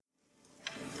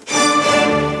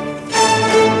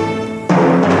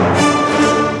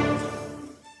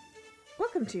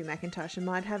Welcome to Macintosh and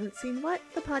Maud Haven't Seen What,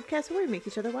 the podcast where we make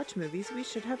each other watch movies we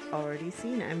should have already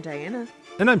seen. I'm Diana.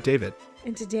 And I'm David.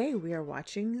 And today we are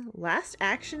watching Last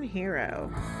Action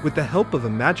Hero. With the help of a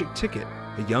magic ticket,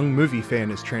 a young movie fan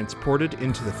is transported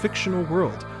into the fictional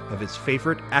world of his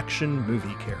favorite action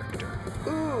movie character.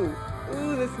 Ooh,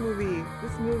 this movie.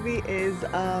 This movie is,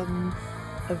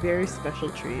 a very special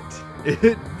treat.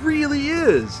 It really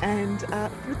is! And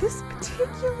for this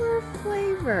particular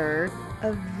flavor,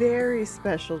 a very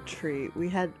special treat, we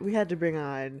had to bring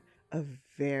on a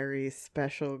very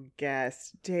special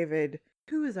guest. David,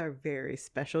 who is our very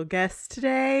special guest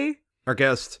today? Our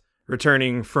guest,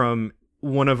 returning from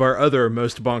one of our other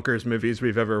most bonkers movies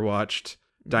we've ever watched,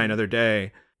 Die Another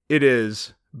Day, it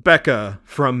is Becca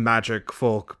from Magic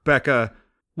Folk. Becca,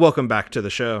 welcome back to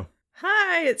the show.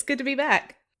 Hi, it's good to be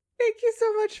back. Thank you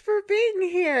so much for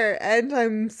being here, and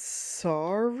I'm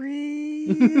sorry.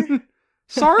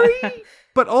 Sorry,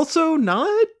 but also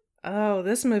not. Oh,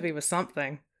 this movie was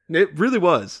something. It really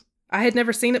was. I had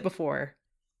never seen it before,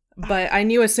 but I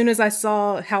knew as soon as I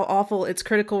saw how awful its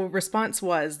critical response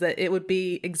was that it would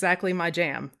be exactly my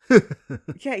jam.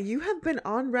 Yeah, you have been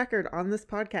on record on this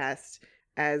podcast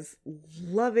as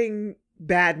loving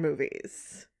bad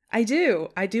movies. I do.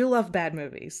 I do love bad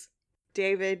movies.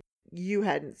 David, you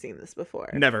hadn't seen this before.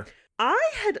 Never.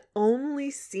 I had only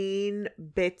seen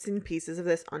bits and pieces of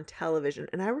this on television,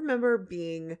 and I remember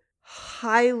being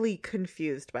highly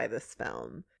confused by this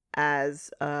film as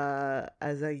a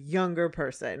younger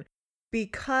person,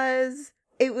 because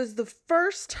it was the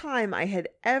first time I had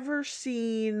ever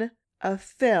seen a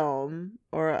film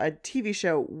or a TV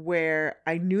show where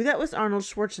I knew that was Arnold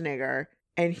Schwarzenegger,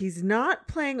 and he's not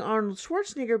playing Arnold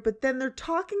Schwarzenegger, but then they're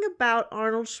talking about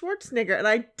Arnold Schwarzenegger, and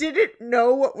I didn't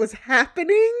know what was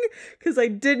happening because I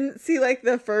didn't see like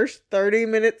the first 30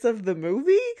 minutes of the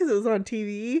movie because it was on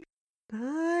TV.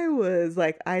 I was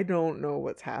like, I don't know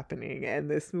what's happening,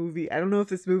 and this movie, I don't know if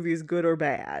this movie is good or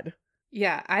bad.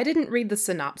 Yeah, I didn't read the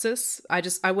synopsis.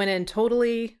 I went in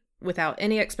totally without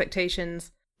any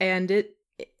expectations, and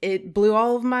it blew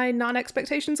all of my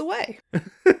non-expectations away.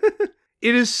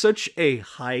 It is such a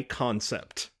high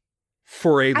concept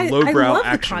for a lowbrow I love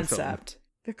action the concept. film.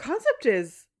 The concept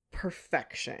is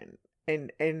perfection,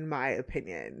 in my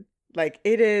opinion. Like,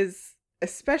 it is,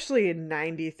 especially in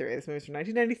 93, this movie's from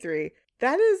 1993,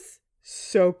 that is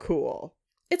so cool.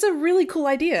 It's a really cool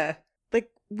idea. Like,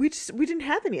 we didn't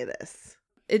have any of this.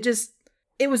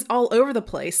 It was all over the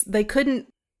place. They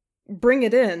couldn't bring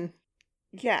it in.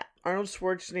 Yeah, Arnold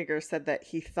Schwarzenegger said that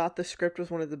he thought the script was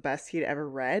one of the best he'd ever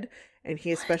read, and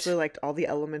he especially liked all the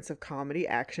elements of comedy,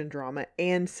 action, drama,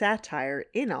 and satire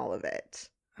in all of it.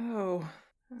 Oh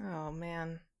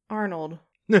man. Arnold,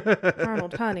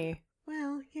 honey.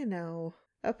 Well, you know,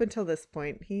 up until this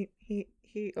point, he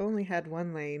only had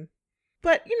one lane.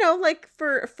 But, you know, like,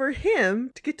 for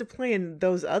him to get to play in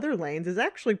those other lanes is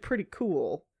actually pretty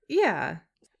cool. Yeah.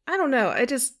 I don't know.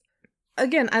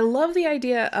 Again, I love the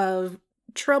idea of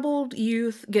troubled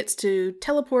youth gets to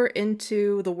teleport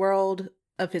into the world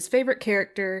of his favorite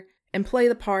character and play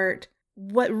the part.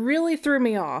 What really threw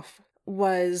me off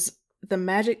was the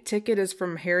magic ticket is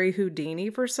from Harry Houdini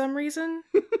for some reason.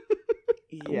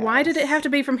 Yes. Why did it have to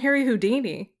be from Harry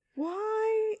Houdini?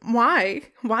 Why?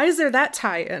 Why is there that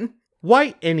tie-in?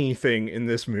 Why anything in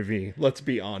this movie, let's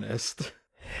be honest.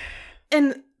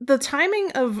 And the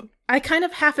timing of, I kind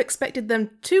of half expected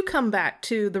them to come back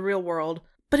to the real world,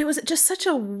 but it was just such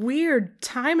a weird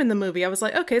time in the movie. I was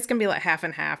like, okay, it's going to be like half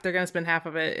and half. They're going to spend half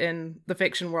of it in the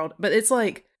fiction world, but it's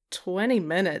like 20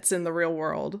 minutes in the real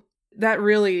world. That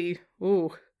really,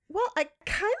 ooh. Well, I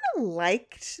kind of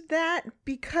liked that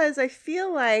because I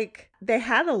feel like they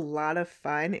had a lot of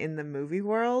fun in the movie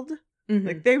world. Mm-hmm.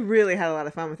 Like, they really had a lot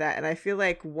of fun with that. And I feel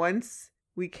like once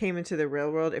we came into the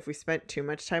real world, if we spent too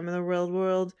much time in the real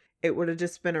world, it would have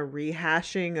just been a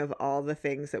rehashing of all the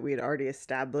things that we had already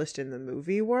established in the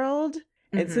movie world.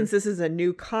 Mm-hmm. And since this is a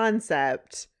new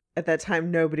concept, at that time,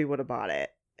 nobody would have bought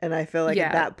it. And I feel like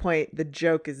at that point, the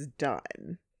joke is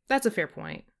done. That's a fair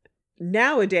point.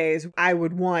 Nowadays, I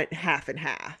would want half and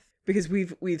half because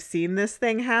we've seen this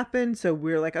thing happen. So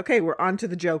we're like, okay, we're onto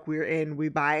the joke. We're in, we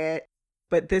buy it.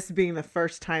 But this being the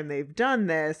first time they've done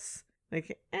this,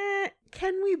 like,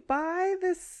 can we buy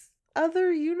this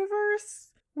other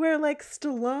universe where, like,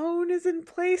 Stallone is in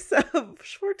place of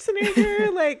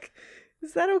Schwarzenegger? Like,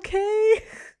 is that okay?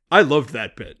 I loved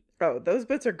that bit. Oh, those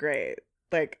bits are great.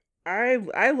 Like,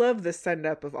 I love the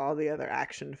send-up of all the other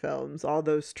action films, all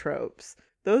those tropes.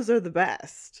 Those are the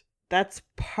best. That's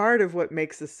part of what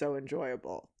makes this so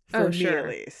enjoyable. For me, at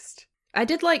least. I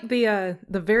did like the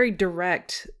very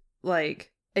direct,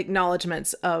 like,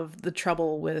 acknowledgments of the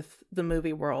trouble with the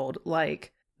movie world,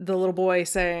 like the little boy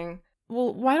saying,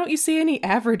 well, why don't you see any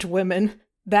average women?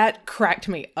 That cracked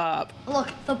me up. Look,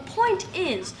 the point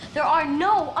is, there are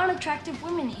no unattractive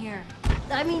women here.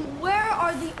 I mean, where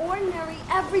are the ordinary,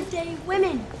 everyday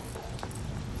women?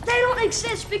 They don't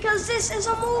exist because this is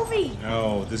a movie.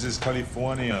 No, this is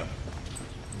California.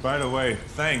 By the way,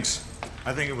 thanks.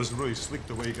 I think it was really slick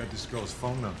the way you got this girl's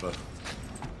phone number.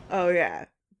 Oh, yeah.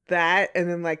 That, and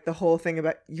then like the whole thing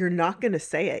about you're not going to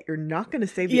say it. You're not going to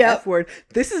say the F word.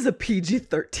 This is a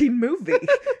PG-13 movie.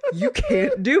 You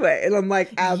can't do it. And I'm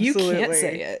like, absolutely. You can't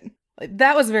say it. Like,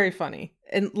 that was very funny.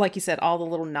 And like you said, all the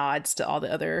little nods to all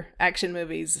the other action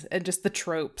movies and just the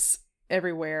tropes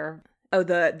everywhere. Oh,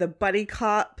 the buddy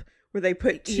cop where they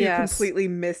put two completely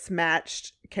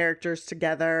mismatched characters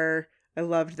together. I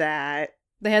loved that.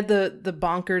 They had the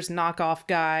bonkers knockoff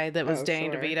guy that was Danny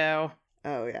DeVito.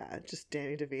 Oh, yeah. Just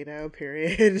Danny DeVito,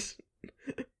 period.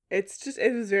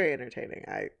 It was very entertaining.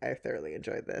 I thoroughly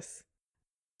enjoyed this.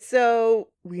 So,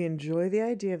 we enjoy the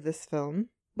idea of this film.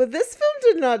 But this film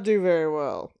did not do very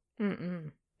well.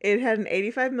 Mm-mm. It had an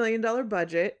 $85 million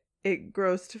budget. It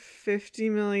grossed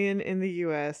 $50 million in the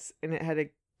US, and it had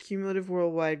a cumulative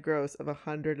worldwide gross of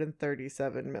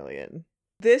 $137 million.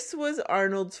 This was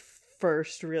Arnold's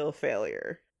first real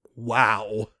failure.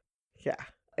 Wow. Yeah.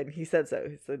 And he said so.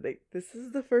 He said, this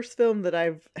is the first film that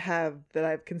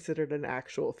I've considered an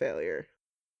actual failure.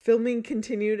 Filming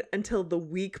continued until the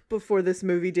week before this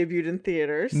movie debuted in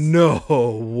theaters. No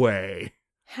way.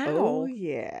 How? Oh,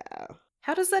 yeah.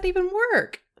 How does that even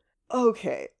work?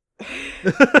 Okay.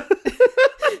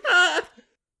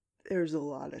 There's a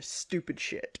lot of stupid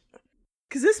shit.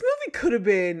 Because this movie could have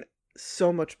been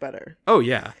so much better. Oh,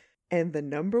 yeah. And the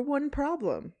number one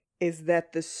problem is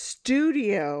that the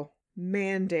studio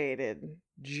mandated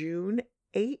June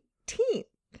 18th,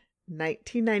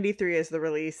 1993 as the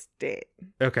release date.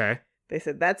 Okay. They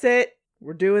said, that's it.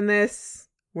 We're doing this.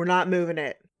 We're not moving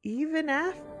it. Even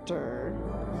after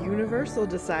Universal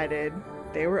decided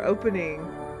they were opening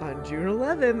on June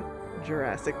 11th,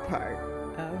 Jurassic Park.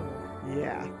 Oh.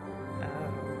 Yeah.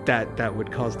 That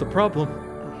would cause the problem.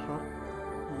 Uh-huh.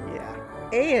 Yeah.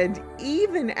 And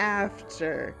even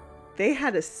after they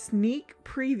had a sneak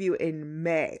preview in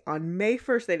May. On May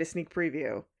 1st, they had a sneak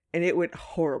preview, and it went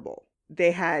horrible.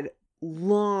 They had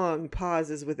long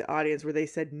pauses with the audience where they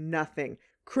said nothing.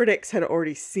 Critics had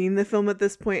already seen the film at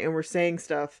this point and were saying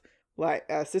stuff like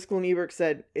Siskel and Ebert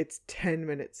said, it's 10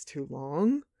 minutes too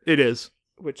long. It is.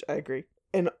 Which I agree.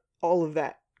 And all of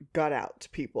that got out to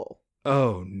people.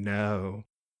 Oh, no.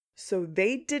 So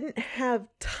they didn't have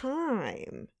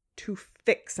time to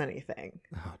fix anything.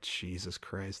 Oh, Jesus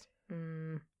Christ.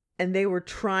 And they were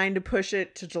trying to push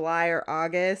it to July or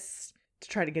August to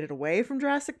try to get it away from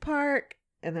Jurassic Park.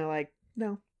 And they're like,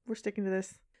 no, we're sticking to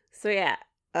this. So yeah,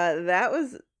 that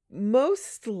was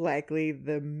most likely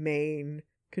the main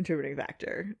contributing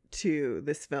factor to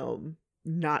this film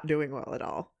not doing well at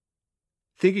all.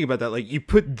 Thinking about that, like, you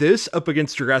put this up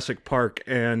against Jurassic Park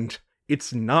and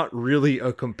it's not really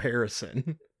a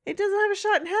comparison. It doesn't have a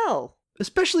shot in hell.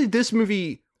 Especially this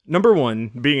movie, number one,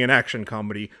 being an action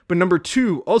comedy, but number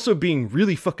two, also being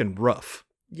really fucking rough.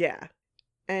 Yeah.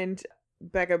 And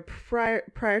Becca,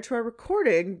 prior to our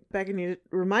recording, Becca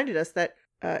reminded us that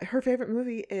her favorite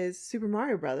movie is Super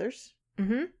Mario Brothers.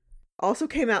 Mm-hmm. Also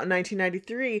came out in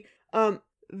 1993.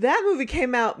 That movie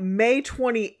came out May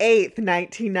 28th,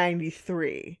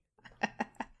 1993.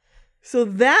 So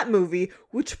that movie,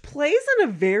 which plays in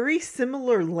a very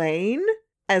similar lane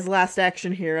as Last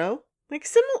Action Hero,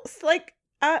 just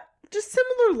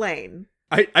similar lane.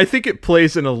 I think it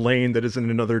plays in a lane that is in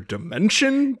another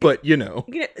dimension, but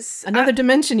another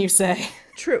dimension, you say?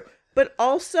 True, but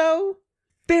also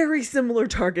very similar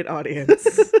target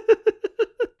audience.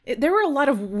 There were a lot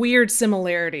of weird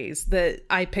similarities that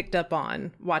I picked up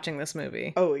on watching this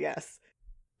movie. Oh, yes.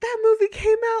 That movie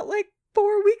came out like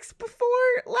 4 weeks before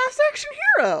Last Action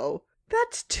Hero.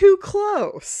 That's too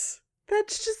close.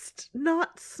 That's just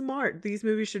not smart. These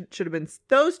movies should have been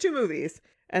those two movies.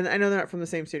 And I know they're not from the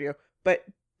same studio, but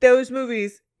those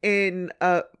movies in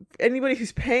anybody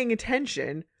who's paying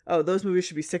attention, those movies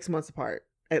should be 6 months apart.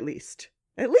 At least.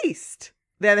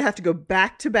 They either have to go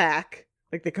back to back,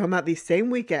 like they come out the same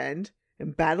weekend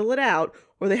and battle it out,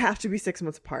 or they have to be 6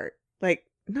 months apart. Like,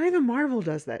 not even Marvel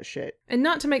does that shit. And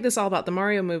not to make this all about the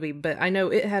Mario movie, but I know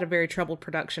it had a very troubled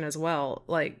production as well.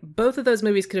 Like, both of those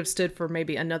movies could have stood for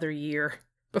maybe another year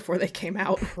before they came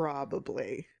out.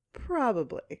 Probably.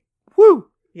 Woo!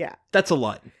 Yeah. That's a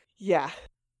lot. Yeah.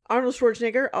 Arnold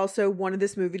Schwarzenegger also wanted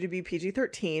this movie to be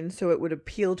PG-13, so it would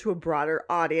appeal to a broader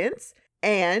audience.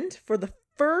 And for the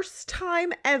first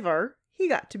time ever, he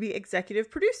got to be executive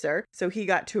producer. So he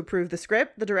got to approve the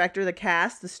script, the director, the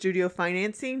cast, the studio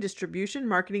financing, distribution,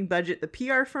 marketing budget, the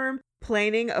PR firm,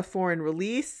 planning a foreign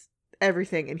release,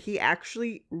 everything. And he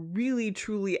actually really,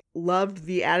 truly loved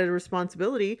the added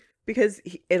responsibility because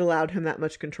it allowed him that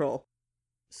much control.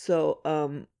 So,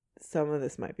 some of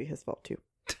this might be his fault too.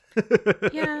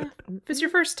 Yeah. If it's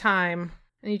your first time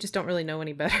and you just don't really know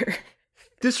any better.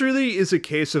 This really is a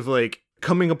case of like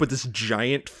coming up with this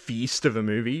giant feast of a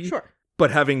movie. Sure.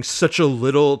 But having such a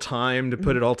little time to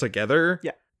put it all together.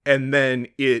 Yeah. And then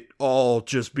it all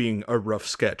just being a rough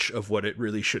sketch of what it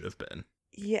really should have been.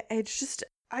 Yeah, it's just,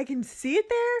 I can see it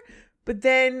there, but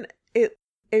then it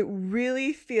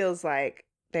really feels like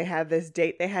they had this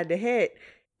date they had to hit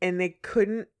and they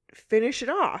couldn't finish it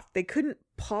off. They couldn't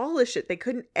polish it. They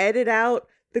couldn't edit out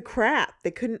the crap.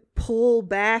 They couldn't pull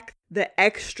back the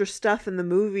extra stuff in the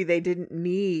movie they didn't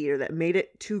need or that made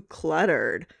it too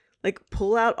cluttered. Like,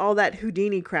 pull out all that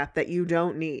Houdini crap that you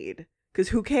don't need. Because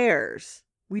who cares?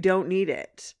 We don't need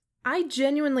it. I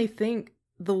genuinely think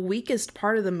the weakest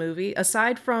part of the movie,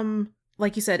 aside from,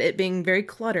 like you said, it being very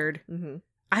cluttered,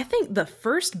 I think the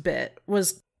first bit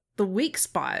was the weak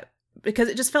spot. Because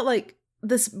it just felt like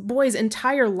this boy's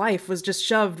entire life was just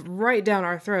shoved right down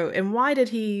our throat. And why did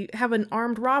he have an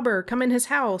armed robber come in his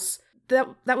house?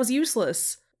 That was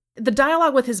useless. The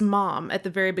dialogue with his mom at the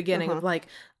very beginning of like,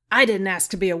 I didn't ask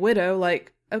to be a widow.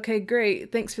 Like, okay,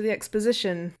 great. Thanks for the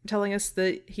exposition telling us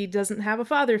that he doesn't have a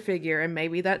father figure. And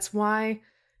maybe that's why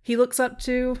he looks up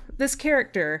to this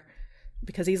character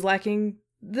because he's lacking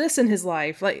this in his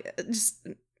life. Like, just...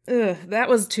 that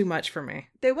was too much for me.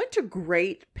 They went to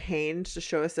great pains to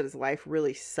show us that his life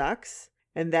really sucks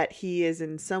and that he is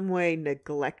in some way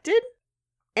neglected.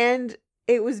 And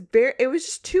it was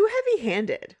just too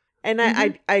heavy-handed. And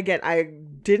I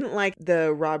didn't like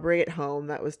the robbery at home.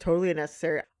 That was totally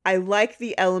unnecessary. I like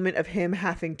the element of him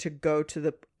having to go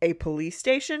to a police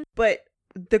station, but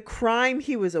the crime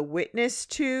he was a witness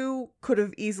to could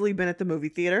have easily been at the movie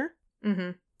theater,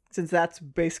 since that's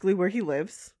basically where he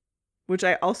lives. Which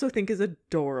I also think is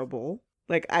adorable.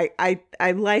 Like, I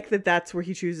like that that's where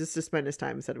he chooses to spend his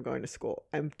time instead of going to school.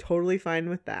 I'm totally fine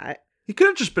with that. He could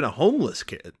have just been a homeless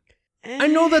kid. I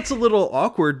know that's a little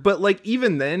awkward, but like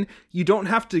even then, you don't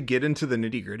have to get into the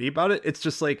nitty gritty about it. It's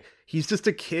just like, he's just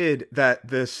a kid that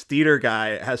this theater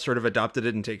guy has sort of adopted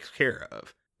and takes care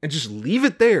of. And just leave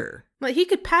it there. Like, he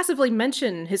could passively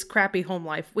mention his crappy home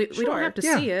life. We don't have to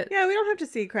see it. Yeah, we don't have to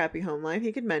see crappy home life.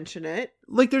 He could mention it.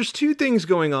 Like, there's two things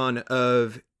going on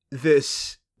of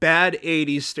this bad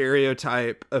 80s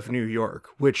stereotype of New York,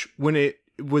 which when it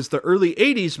was the early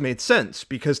 80s made sense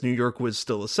because New York was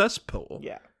still a cesspool.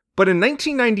 Yeah. But in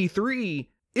 1993,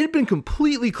 it had been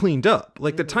completely cleaned up.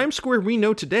 Like, the Times Square we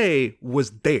know today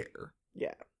was there.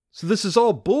 Yeah. So this is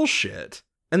all bullshit.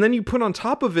 And then you put on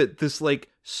top of it this, like,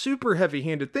 super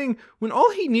heavy-handed thing when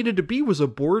all he needed to be was a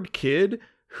bored kid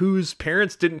whose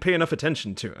parents didn't pay enough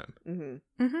attention to him.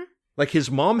 Like, his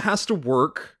mom has to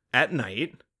work at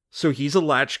night, so he's a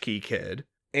latchkey kid,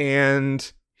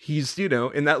 and he's, you know,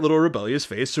 in that little rebellious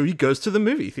phase, so he goes to the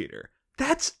movie theater.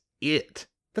 That's it.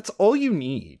 That's all you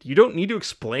need. You don't need to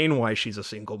explain why she's a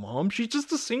single mom. She's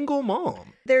just a single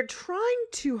mom. They're trying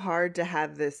too hard to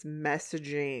have this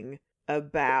messaging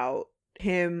about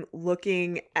him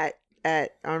looking at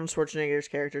Arnold Schwarzenegger's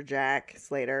character, Jack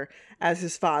Slater, as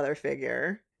his father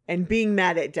figure and being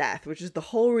mad at death, which is the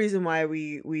whole reason why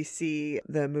we see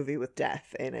the movie with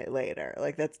death in it later.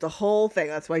 Like, that's the whole thing.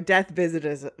 That's why death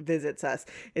visits us.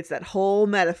 It's that whole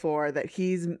metaphor that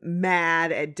he's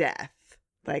mad at death.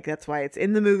 Like, that's why it's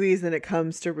in the movies and it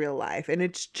comes to real life. And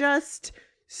it's just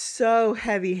so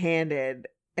heavy-handed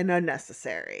and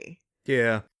unnecessary.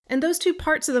 Yeah. And those two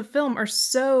parts of the film are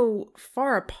so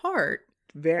far apart.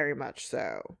 Very much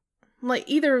so. Like,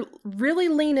 either really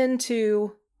lean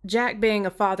into Jack being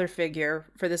a father figure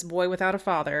for this boy without a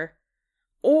father,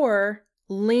 or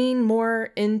lean more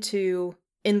into,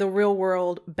 in the real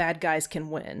world, bad guys can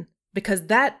win. Because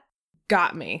that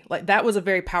got me. Like, that was a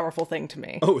very powerful thing to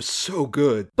me. Oh, so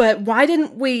good. But why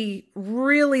didn't we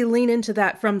really lean into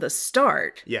that from the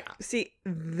start? Yeah. See,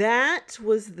 that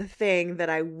was the thing that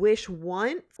I wish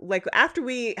like, after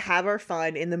we have our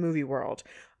fun in the movie world,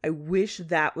 I wish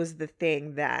that was the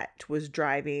thing that was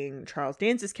driving Charles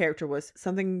Dance's character, was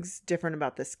something's different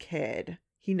about this kid.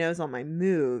 He knows all my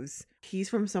moves. He's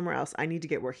from somewhere else. I need to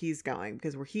get where he's going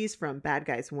because where he's from, bad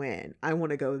guys win. I want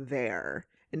to go there.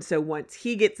 And so once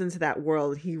he gets into that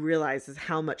world, he realizes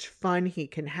how much fun he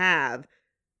can have.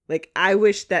 Like, I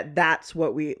wish that that's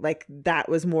what that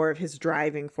was more of his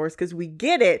driving force, because we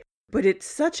get it, but it's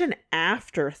such an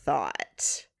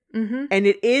afterthought. Mm-hmm. And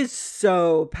it is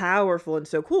so powerful and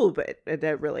so cool, but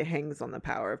that really hangs on the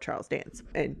power of Charles Dance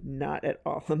and not at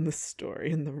all on the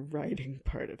story and the writing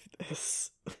part of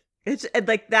this. It's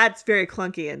like, that's very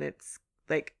clunky, and it's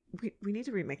like, we need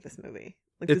to remake this movie.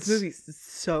 Like, this movie's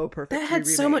so perfect. That had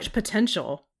so much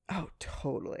potential. Oh,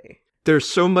 totally. There's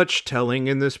so much telling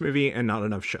in this movie and not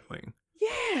enough showing.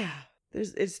 Yeah.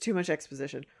 It's too much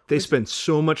exposition. They spend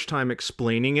so much time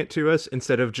explaining it to us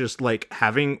instead of just like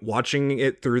watching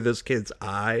it through this kid's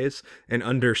eyes and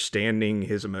understanding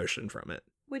his emotion from it.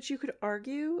 Which you could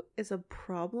argue is a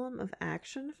problem of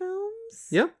action films.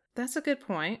 Yeah. That's a good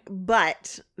point.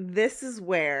 But this is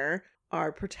where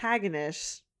our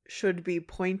protagonist should be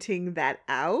pointing that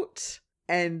out.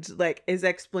 And like his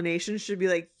explanation should be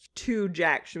like, to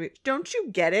Jack should be, don't you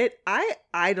get it? I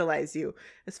idolize you.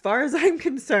 As far as I'm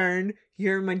concerned,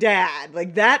 you're my dad.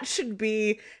 Like, that should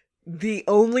be the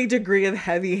only degree of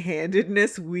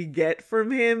heavy-handedness we get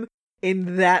from him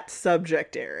in that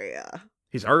subject area.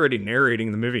 He's already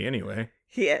narrating the movie anyway.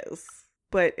 He is,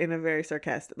 but in a very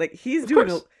sarcastic, like, he's doing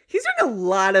a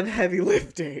lot of heavy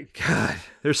lifting. God,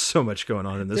 there's so much going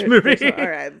on in this movie. All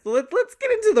right, let's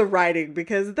get into the writing,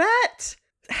 because that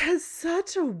has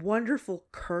such a wonderful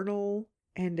kernel,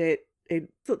 and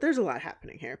so there's a lot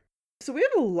happening here. So we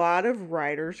have a lot of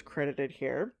writers credited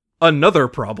here. Another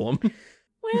problem.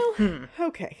 Well,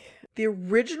 okay. The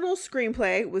original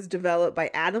screenplay was developed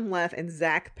by Adam Leff and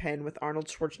Zach Penn with Arnold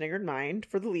Schwarzenegger in mind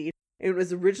for the lead. It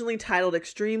was originally titled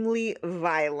Extremely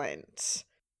Violent.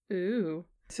 Ooh.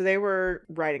 So they were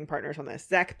writing partners on this.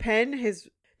 Zach Penn,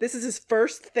 this is his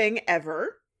first thing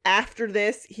ever. After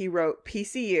this, he wrote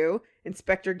PCU,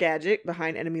 Inspector Gadget,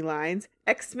 Behind Enemy Lines,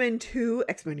 X-Men 2,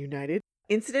 X-Men United,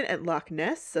 Incident at Loch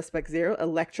Ness, Suspect Zero,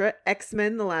 Elektra,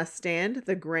 X-Men The Last Stand,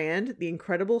 The Grand, The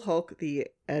Incredible Hulk, the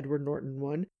Edward Norton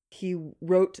one. He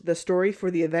wrote the story for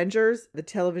The Avengers, the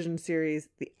television series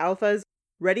The Alphas,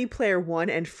 Ready Player One,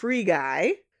 and Free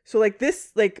Guy. So like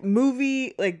this, like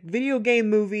movie, like video game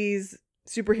movies,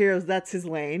 superheroes, that's his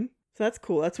lane. So that's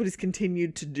cool. That's what he's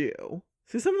continued to do.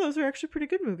 So some of those are actually pretty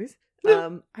good movies.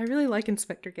 I really like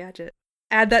Inspector Gadget.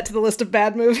 Add that to the list of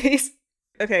bad movies.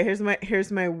 Okay,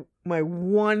 here's my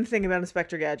one thing about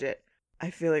Inspector Gadget.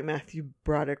 I feel like Matthew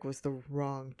Broderick was the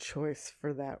wrong choice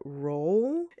for that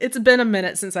role. It's been a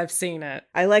minute since I've seen it.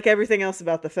 I like everything else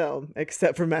about the film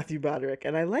except for Matthew Broderick,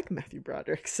 and I like Matthew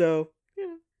Broderick, so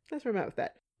yeah, that's where I'm at with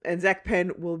that. And Zach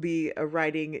Penn will be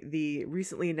writing the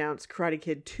recently announced Karate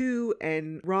Kid 2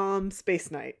 and ROM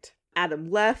Space Knight. Adam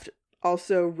Leff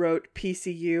also wrote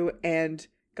PCU and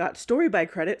got story by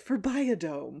credit for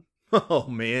Biodome. Oh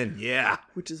man, yeah.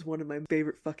 Which is one of my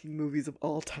favorite fucking movies of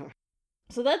all time.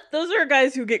 So those are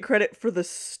guys who get credit for the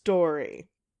story.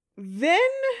 Then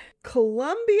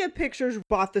Columbia Pictures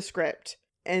bought the script,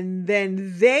 and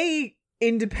then they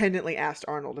independently asked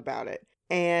Arnold about it.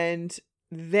 And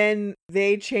then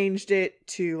they changed it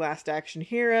to Last Action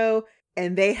Hero,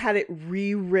 and they had it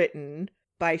rewritten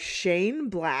by Shane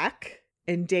Black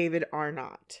and David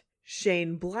Arnott.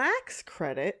 Shane Black's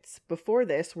credits before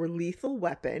this were Lethal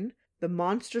Weapon, The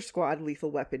Monster Squad,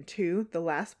 Lethal Weapon 2, The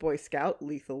Last Boy Scout,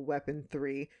 Lethal Weapon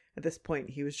 3. At this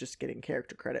point, he was just getting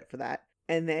character credit for that.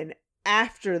 And then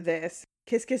after this,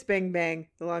 Kiss Kiss Bang Bang,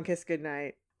 The Long Kiss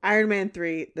Goodnight, Iron Man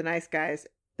 3, The Nice Guys,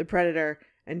 The Predator,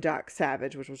 and Doc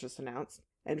Savage, which was just announced.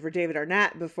 And for David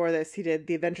Arnott, before this, he did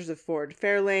The Adventures of Ford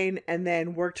Fairlane and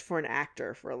then worked for an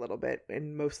actor for a little bit,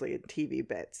 and mostly in TV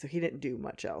bits. So he didn't do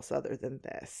much else other than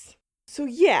this. So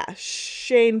yeah,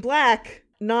 Shane Black,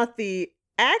 not the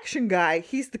action guy,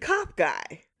 he's the cop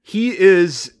guy. He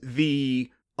is the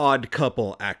odd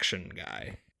couple action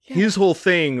guy. Yeah. His whole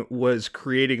thing was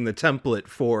creating the template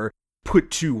for put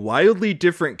two wildly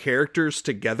different characters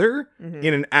together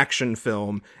in an action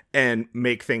film and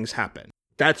make things happen.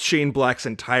 That's Shane Black's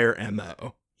entire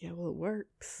MO. Yeah, well, it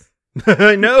works.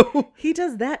 I know. He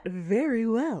does that very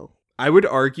well. I would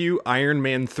argue Iron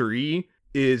Man 3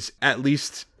 is, at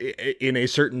least in a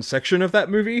certain section of that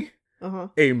movie,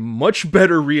 a much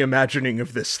better reimagining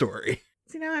of this story.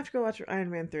 See, now I have to go watch Iron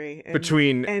Man 3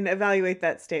 and evaluate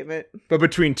that statement. But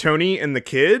between Tony and the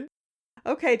kid?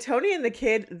 Okay, Tony and the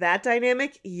kid, that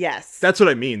dynamic, yes. That's what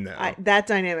I mean, though. That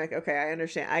dynamic, okay, I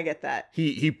understand. I get that.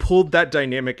 He pulled that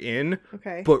dynamic in,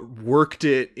 okay, but worked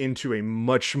it into a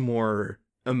much more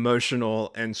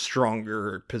emotional and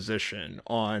stronger position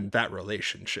on that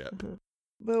relationship. Mm-hmm.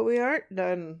 But we aren't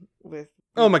done with...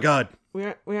 Oh my god. We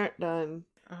aren't done.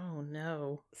 Oh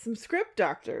no. Some script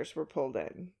doctors were pulled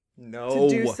in. No. To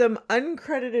do some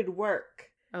uncredited work.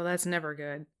 Oh, that's never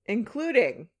good.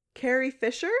 Including Carrie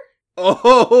Fisher...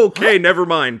 Oh, okay, never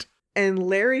mind. And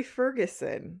Larry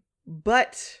Ferguson.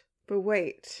 But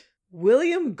wait,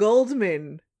 William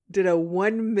Goldman did a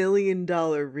 $1 million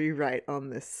rewrite on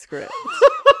this script.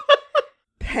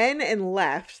 Penn and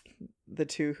Left, the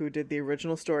two who did the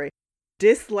original story,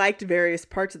 disliked various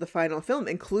parts of the final film,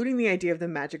 including the idea of the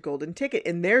magic golden ticket.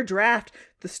 In their draft,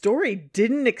 the story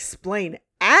didn't explain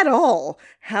at all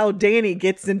how Danny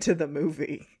gets into the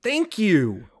movie. Thank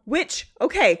you. Which,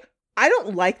 okay, I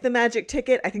don't like the magic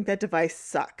ticket. I think that device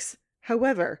sucks.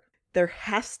 However, there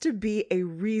has to be a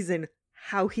reason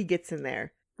how he gets in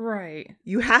there. Right.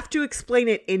 You have to explain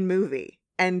it in movie.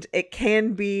 And it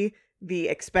can be the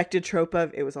expected trope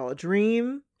of it was all a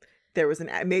dream. There was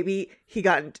maybe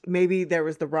there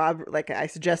was the rob, like I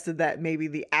suggested that maybe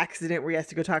the accident where he has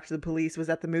to go talk to the police was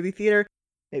at the movie theater.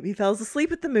 Maybe he falls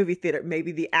asleep at the movie theater.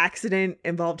 Maybe the accident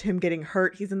involved him getting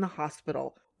hurt. He's in the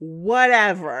hospital.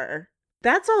 Whatever.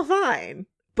 That's all fine.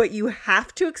 But you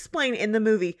have to explain in the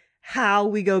movie how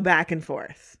we go back and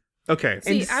forth. Okay.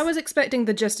 See, I was expecting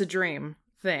the just a dream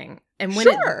thing. And when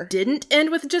Sure. it didn't end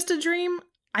with just a dream,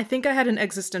 I think I had an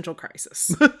existential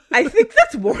crisis. I think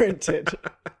that's warranted.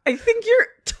 I think you're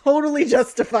totally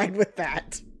justified with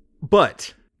that.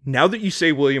 But now that you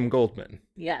say William Goldman,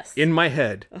 Yes. in my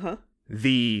head, Uh-huh.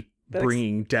 the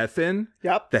bringing death in,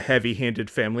 Yep. the heavy-handed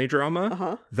family drama,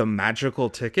 Uh-huh. the magical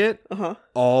ticket, Uh-huh.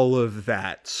 all of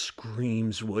that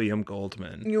screams William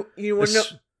Goldman. You want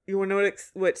to know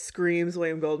This- what screams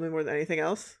William Goldman more than anything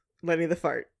else? Lenny the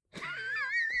Fart.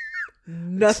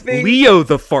 Nothing. Leo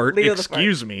the Fart, Leo the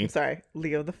excuse Fart. me. I'm sorry,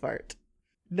 Leo the Fart.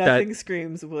 Nothing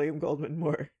screams William Goldman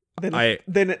more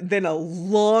than a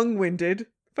long-winded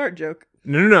fart joke.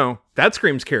 No. That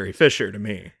screams Carrie Fisher to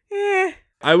me. Eh.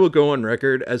 I will go on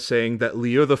record as saying that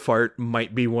Leo the Fart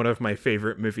might be one of my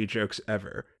favorite movie jokes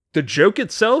ever. The joke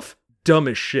itself, dumb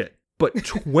as shit. But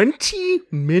 20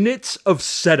 minutes of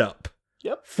setup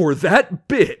for that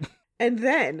bit. And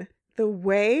then the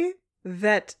way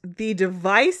that the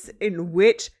device in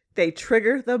which they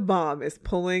trigger the bomb is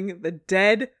pulling the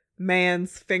dead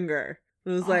man's finger. It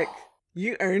was like,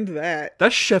 you earned that.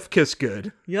 That's chef kiss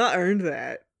good. Y'all earned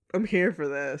that. I'm here for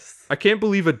this. I can't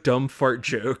believe a dumb fart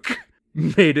joke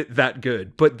made it that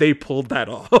good, but they pulled that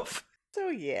off. So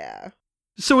yeah.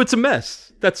 So it's a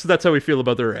mess. That's how we feel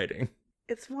about the writing.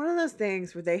 It's one of those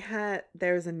things where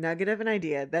there's a nugget of an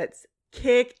idea that's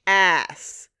kick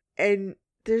ass. And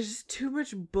there's just too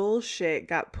much bullshit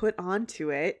got put onto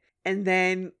it. And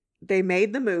then they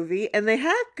made the movie and they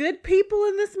have good people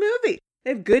in this movie.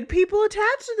 They have good people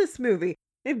attached to this movie.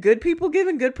 They have good people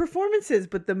giving good performances.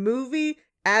 But the movie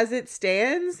as it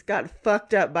stands got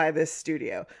fucked up by this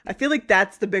studio. I feel like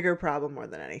that's the bigger problem more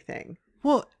than anything.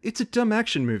 Well, it's a dumb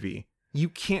action movie. You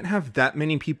can't have that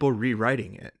many people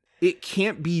rewriting it. It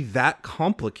can't be that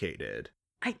complicated.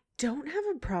 I don't have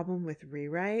a problem with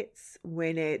rewrites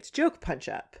when it's joke punch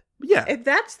up. Yeah. If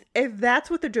that's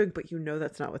what they're doing, but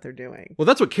that's not what they're doing. Well,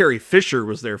 that's what Carrie Fisher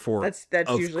was there for. That's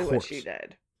of usually what course. she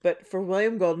did. But for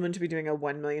William Goldman to be doing a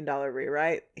 $1 million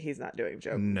rewrite, he's not doing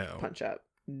joke No. punch up.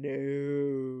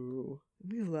 No.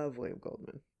 We love William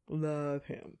Goldman. Love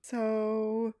him.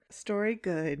 So, story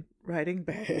good, writing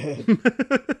bad.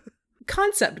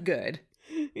 Concept good.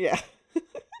 Yeah.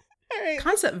 All right.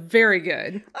 Concept very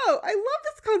good. Oh, I love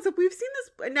this concept. We've seen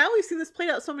this played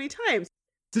out so many times.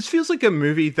 This feels like a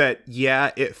movie that,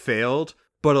 yeah, it failed,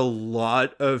 but a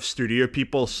lot of studio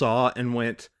people saw and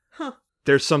went, Huh.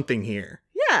 there's something here.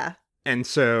 Yeah. And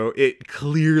so it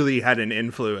clearly had an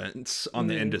influence on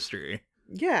the industry.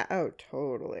 Yeah. Oh,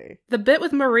 totally. The bit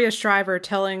with Maria Shriver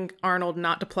telling Arnold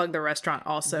not to plug the restaurant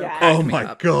also Yes. cracked Oh me my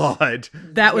up. God.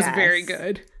 That was Yes. very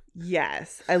good.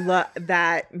 Yes. I love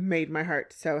that. Made my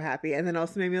heart so happy. And then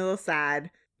also made me a little sad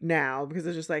now because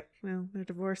it's just like, well, they're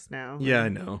divorced now. Yeah, I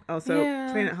know. Also, Yeah.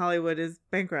 Planet Hollywood is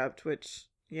bankrupt, which,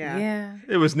 yeah. Yeah.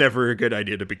 It was never a good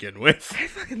idea to begin with. I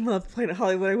fucking love Planet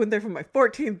Hollywood. I went there for my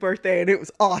 14th birthday and it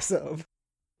was awesome.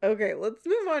 Okay, let's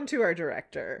move on to our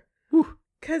director. Whew.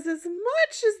 Because as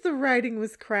much as the writing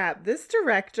was crap, this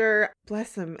director,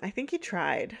 bless him, I think he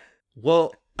tried.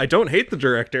 Well, I don't hate the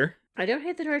director. I don't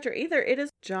hate the director either. It is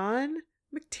John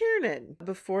McTiernan.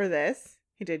 Before this,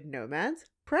 he did Nomads,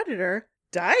 Predator,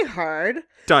 Die Hard,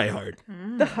 Die Hard.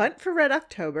 The Hunt for Red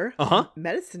October, Uh-huh.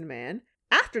 Medicine Man.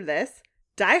 After this,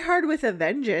 Die Hard with a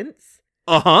Vengeance.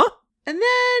 Uh-huh. And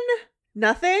then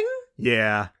nothing.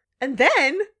 Yeah. And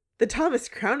then the Thomas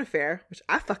Crown Affair, which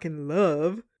I fucking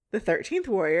love. The 13th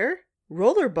Warrior,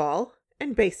 Rollerball,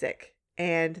 and Basic.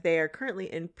 And they are currently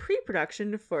in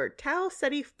pre-production for Tau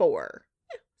Ceti 4.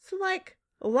 Yeah, so like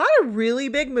a lot of really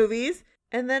big movies.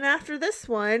 And then after this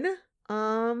one,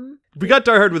 We got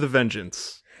Die Hard with a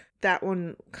Vengeance. that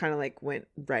one kind of like went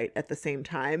right at the same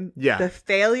time. Yeah. The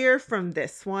failure from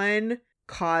this one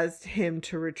caused him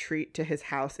to retreat to his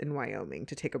house in Wyoming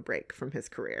to take a break from his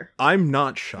career. I'm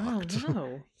not Oh, shocked.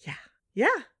 no. Yeah.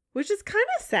 Yeah. Which is kind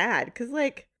of sad because,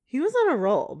 like, he was on a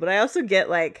roll. But I also get,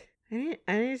 like, I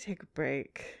need to take a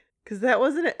break. Because that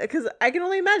wasn't, because I can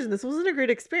only imagine this wasn't a great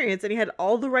experience. And he had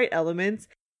all the right elements.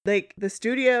 Like, the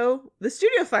studio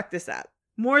fucked this up.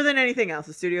 More than anything else,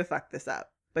 the studio fucked this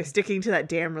up by sticking to that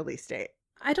damn release date.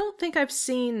 I don't think I've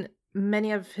seen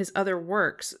many of his other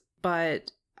works,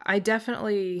 but I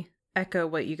definitely echo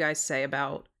what you guys say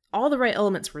about all the right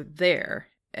elements were there,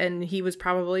 and he was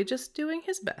probably just doing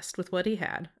his best with what he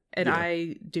had. And Yeah.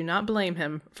 I do not blame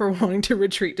him for wanting to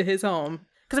retreat to his home.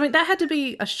 Because, I mean, that had to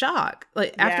be a shock.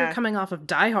 Like, after Yeah. coming off of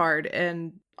Die Hard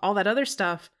and all that other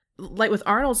stuff, like with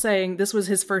Arnold saying this was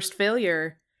his first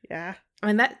failure, Yeah. I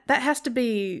mean, that has to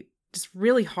be just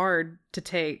really hard to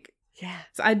take. Yeah.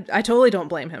 So I totally don't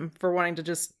blame him for wanting to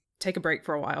just take a break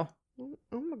for a while. I'm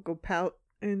going to go pout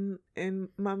in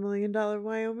my $1 million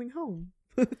Wyoming home.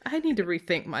 I need to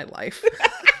rethink my life.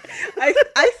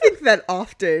 I think that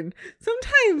often,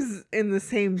 sometimes in the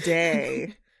same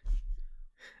day.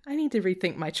 I need to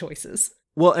rethink my choices.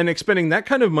 Well, and expending that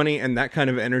kind of money and that kind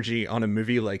of energy on a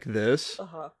movie like this,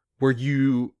 where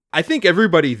I think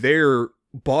everybody there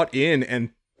bought in and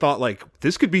thought, like,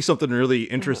 this could be something really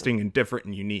interesting and different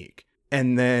and unique.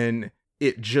 And then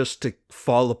it just to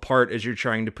fall apart as you're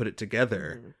trying to put it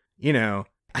together. You know,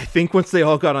 I think once they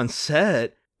all got on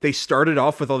set, they started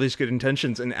off with all these good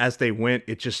intentions, and as they went,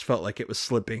 it just felt like it was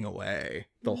slipping away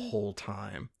the whole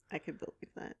time. I could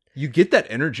believe that. You get that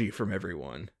energy from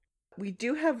everyone. We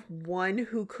do have one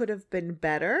who could have been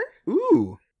better.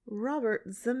 Ooh. Robert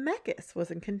Zemeckis was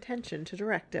in contention to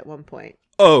direct at one point.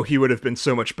 Oh, he would have been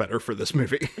so much better for this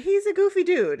movie. He's a goofy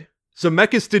dude.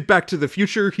 Zemeckis did Back to the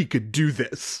Future. He could do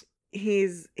this.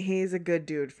 He's a good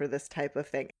dude for this type of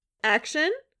thing.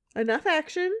 Action, enough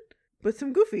action, but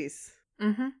some goofies.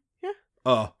 Mm-hmm.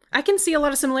 Oh, I can see a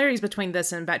lot of similarities between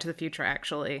this and Back to the Future,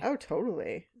 actually. Oh,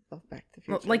 totally. Love Back to the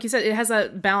Future. Well, like you said, it has a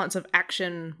balance of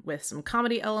action with some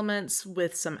comedy elements,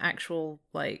 with some actual,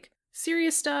 like,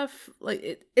 serious stuff.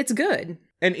 Like, it's good.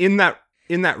 and in that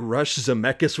rush,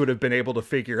 Zemeckis would have been able to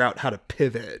figure out how to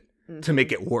pivot to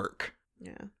make it work.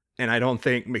 Yeah. And I don't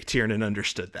think McTiernan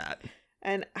understood that.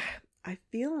 And I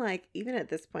feel like even at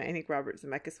this point, I think Robert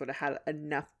Zemeckis would have had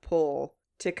enough pull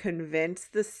to convince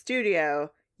the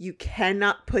studio, you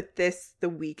cannot put this the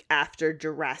week after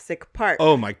Jurassic Park.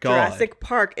 Oh my God. Jurassic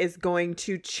Park is going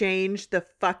to change the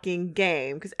fucking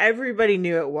game, because everybody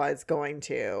knew it was going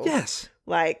to. Yes.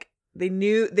 Like, they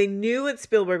knew what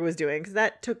Spielberg was doing, because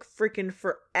that took freaking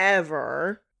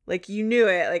forever. Like, you knew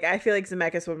it. Like, I feel like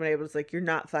Zemeckis would have been able to, like, you're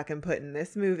not fucking putting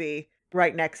this movie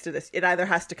right next to this. It either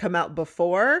has to come out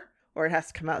before or it has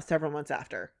to come out several months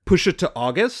after. Push it to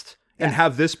August and Yeah.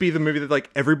 have this be the movie that, like,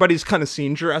 everybody's kind of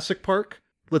seen Jurassic Park.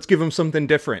 Let's give them something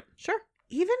different. Sure.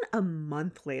 Even a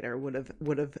month later would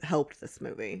have helped this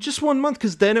movie. Just 1 month,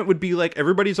 because then it would be like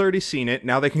everybody's already seen it.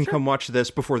 Now they can come watch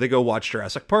this before they go watch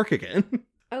Jurassic Park again.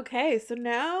 Okay, so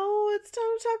now it's time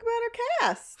to talk about our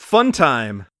cast. Fun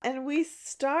time. And we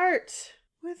start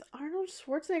with Arnold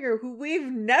Schwarzenegger, who we've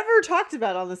never talked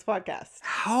about on this podcast.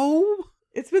 How?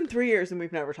 It's been 3 years and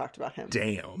we've never talked about him.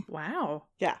 Damn. Wow.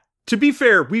 Yeah, To be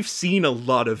fair, we've seen a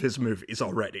lot of his movies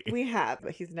already. we have,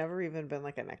 but he's never even been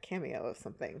like in a cameo of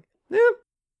something. Yeah.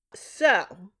 So,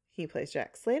 he plays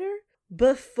Jack Slater.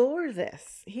 Before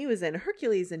this, he was in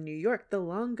Hercules in New York, The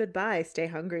Long Goodbye, Stay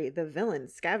Hungry, The Villain,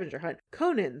 Scavenger Hunt,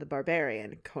 Conan the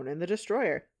Barbarian, Conan the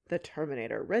Destroyer, The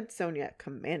Terminator, Red Sonja,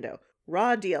 Commando,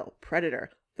 Raw Deal, Predator,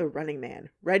 The Running Man,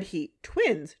 Red Heat,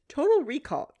 Twins, Total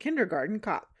Recall, Kindergarten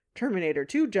Cop, Terminator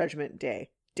 2, Judgment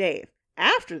Day, Dave.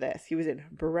 After this, he was in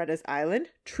Beretta's Island,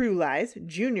 True Lies,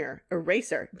 Junior,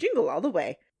 Eraser, Jingle All the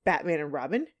Way, Batman and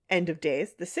Robin, End of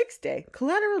Days, The Sixth Day,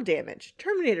 Collateral Damage,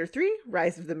 Terminator 3,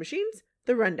 Rise of the Machines,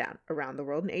 The Rundown, Around the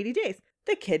World in 80 Days,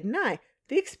 The Kid and I,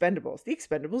 The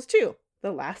Expendables 2,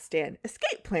 The Last Stand,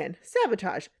 Escape Plan,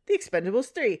 Sabotage, The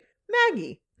Expendables 3,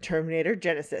 Maggie, Terminator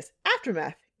Genesis,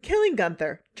 Aftermath, Killing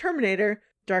Gunther, Terminator,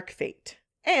 Dark Fate,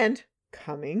 and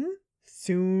coming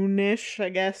soonish, I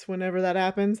guess, whenever that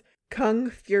happens, Kung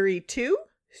Fury 2,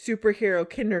 Superhero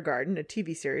Kindergarten, a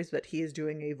TV series that he is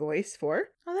doing a voice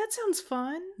for. Oh, that sounds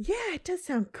fun. Yeah, it does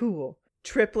sound cool.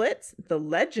 Triplets, The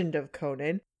Legend of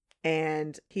Conan,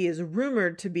 and he is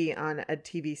rumored to be on a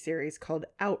TV series called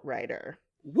Outrider.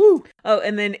 Woo. Oh,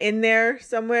 and then in there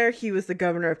somewhere, he was the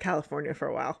governor of California for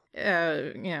a while.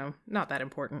 Not that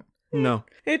important. No.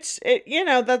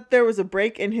 That there was a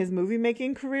break in his movie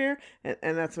making career, and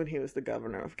that's when he was the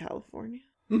governor of California.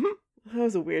 Mhm. That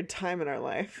was a weird time in our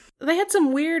life. They had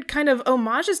some weird kind of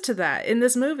homages to that in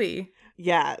this movie.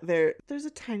 Yeah, there's a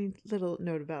tiny little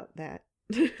note about that.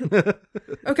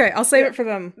 Okay, I'll save it for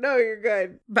them. No, you're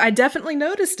good. But I definitely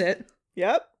noticed it.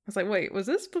 Yep. I was like, wait, was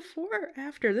this before or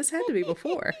after? This had to be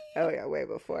before. Oh yeah, way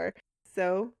before.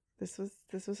 So this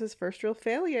was his first real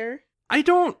failure. I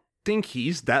don't think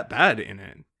he's that bad in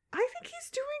it. I think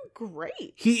he's doing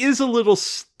great. He is a little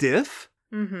stiff.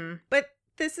 Mm-hmm. But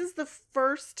this is the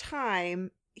first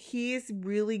time he's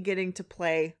really getting to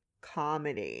play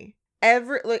comedy.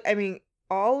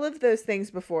 All of those things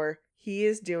before, he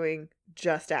is doing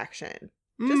just action.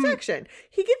 Just action.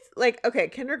 He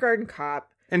gets Kindergarten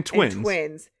Cop And Twins. and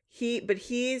Twins.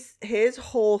 His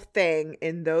whole thing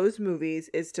in those movies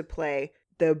is to play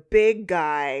the big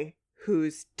guy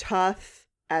who's tough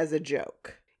as a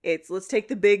joke. It's let's take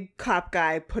the big cop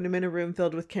guy, put him in a room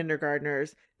filled with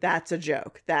kindergartners. That's a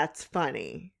joke. That's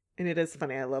funny. And it is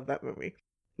funny. I love that movie.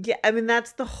 Yeah, I mean,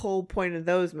 that's the whole point of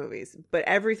those movies. But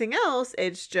everything else,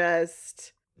 it's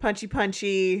just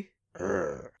punchy.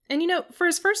 And for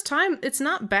his first time, it's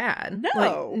not bad.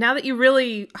 No. Like, now that you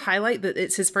really highlight that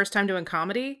it's his first time doing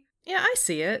comedy, yeah, I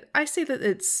see it. I see that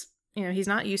it's, he's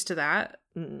not used to that.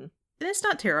 Mm-mm. And it's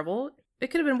not terrible. It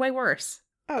could have been way worse.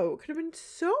 Oh, it could have been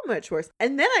so much worse.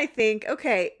 And then I think,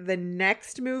 okay, the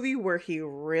next movie where he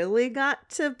really got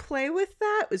to play with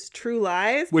that was True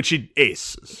Lies. Which he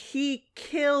aces. He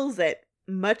kills it.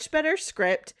 Much better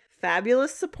script,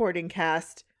 fabulous supporting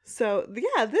cast. So,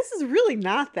 yeah, this is really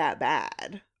not that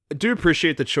bad. I do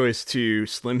appreciate the choice to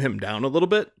slim him down a little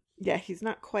bit. Yeah, he's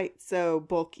not quite so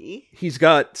bulky. He's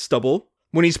got stubble.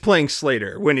 When he's playing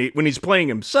Slater, when he's playing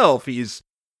himself, he's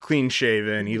clean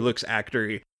shaven, he looks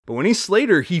actory. But when he's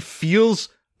Slater, he feels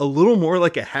a little more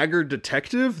like a haggard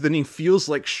detective than he feels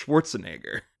like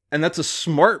Schwarzenegger. And that's a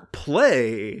smart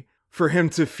play for him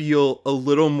to feel a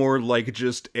little more like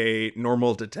just a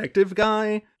normal detective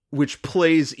guy, which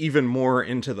plays even more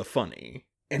into the funny.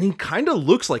 And he kind of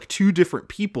looks like two different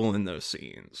people in those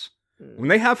scenes. When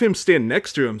they have him stand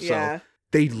next to himself,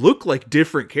 they look like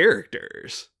different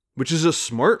characters, which is a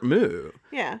smart move.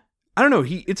 Yeah. I don't know,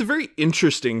 it's a very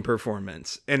interesting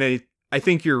performance. And I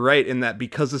think you're right in that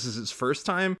because this is his first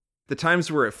time, the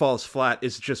times where it falls flat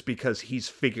is just because he's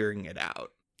figuring it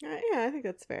out. Yeah, I think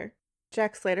that's fair.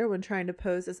 Jack Slater, when trying to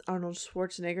pose as Arnold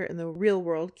Schwarzenegger in the real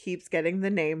world, keeps getting the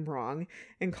name wrong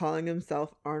and calling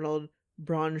himself Arnold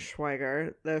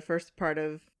Braunschweiger. The first part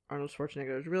of Arnold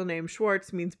Schwarzenegger's real name,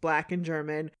 Schwarz, means black in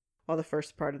German, while the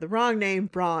first part of the wrong name,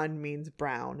 Braun, means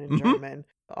brown in German.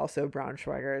 Also,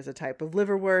 Braunschweiger is a type of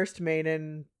liverwurst made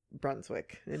in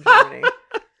Brunswick in Germany.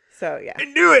 So, yeah. I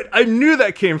knew it! I knew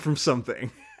that came from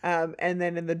something. And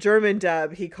then in the German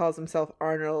dub, he calls himself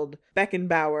Arnold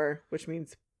Beckenbauer, which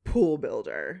means pool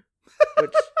builder,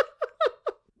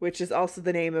 which is also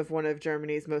the name of one of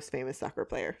Germany's most famous soccer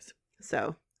players.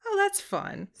 So, Oh, that's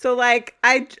fun. so like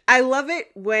I love it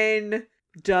when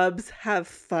dubs have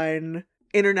fun,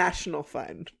 international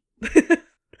fun.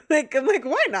 I'm like,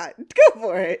 why not? Go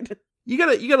for it. You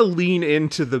gotta lean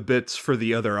into the bits for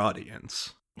the other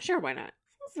audience. Sure, why not?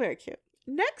 That's very cute.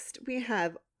 Next, we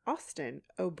have Austin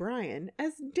O'Brien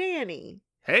as Danny.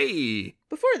 Hey!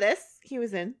 Before this, he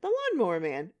was in The Lawnmower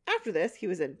Man. After this, he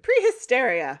was in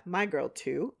Prehysteria, My Girl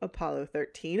 2, Apollo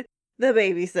 13, The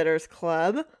Babysitter's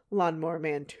Club, Lawnmower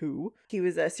Man 2. He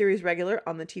was a series regular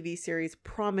on the TV series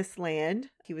Promised Land.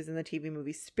 He was in the TV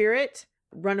movie Spirit,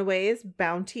 Runaways,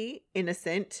 Bounty,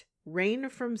 Innocent, Rain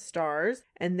from Stars,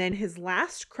 and then his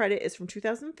last credit is from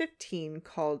 2015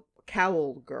 called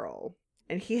Cowl Girl.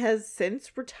 And he has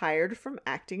since retired from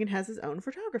acting and has his own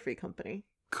photography company.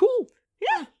 Cool.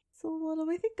 Yeah. So what do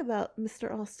we think about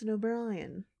Mr. Austin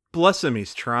O'Brien? Bless him,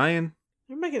 he's trying.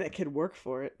 They're making that kid work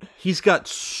for it. He's got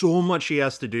so much he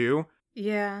has to do,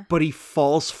 Yeah. but he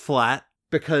falls flat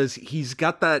because he's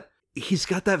got that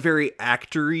very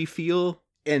actory feel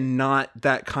and not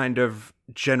that kind of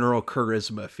general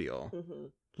charisma feel. Mm-hmm.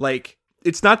 Like,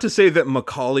 it's not to say that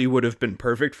Macaulay would have been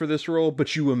perfect for this role,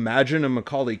 but you imagine a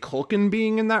Macaulay Culkin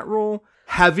being in that role,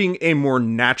 having a more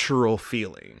natural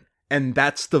feeling. And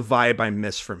that's the vibe I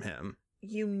miss from him.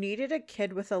 You needed a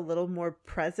kid with a little more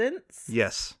presence.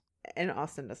 Yes. And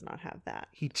Austin does not have that.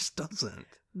 He just doesn't.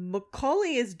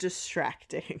 Macaulay is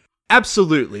distracting.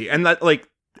 Absolutely. And that, like,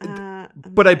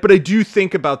 but I do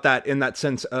think about that in that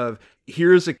sense of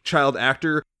here's a child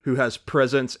actor who has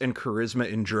presence and charisma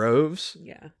in droves.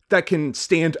 Yeah. That can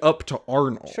stand up to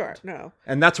Arnold. Sure, no.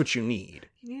 And that's what you need.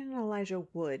 You need an Elijah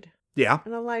Wood. Yeah.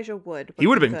 An Elijah Wood. He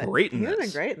would have been good. great in He this. would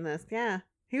have been great in this, yeah.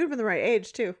 He would have been the right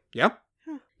age, too. Yeah.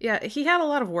 Yeah, he had a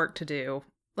lot of work to do.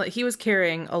 Like, he was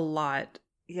carrying a lot.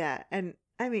 Yeah, and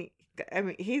I mean,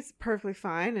 he's perfectly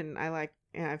fine, and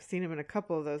I've seen him in a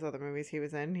couple of those other movies he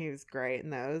was in. He was great in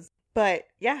those. But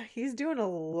yeah, he's doing a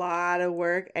lot of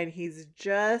work, and he's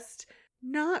just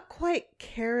not quite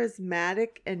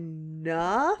charismatic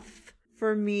enough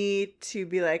for me to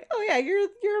be like, oh yeah, you're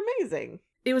amazing.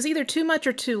 It was either too much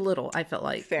or too little, I felt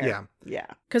like. Fair. Yeah. Yeah.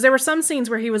 Because there were some scenes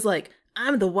where he was like,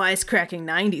 I'm the wisecracking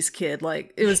 90s kid.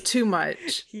 Like, it was too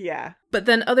much. Yeah. But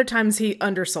then other times he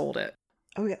undersold it.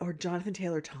 Oh yeah, or Jonathan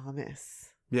Taylor Thomas.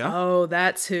 Yeah. Oh,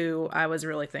 that's who I was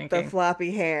really thinking. The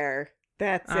floppy hair.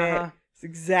 That's Uh-huh. it. It's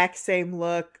exact same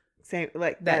look. Same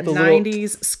like That The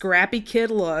 90s scrappy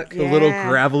kid look. The little Yeah.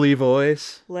 gravelly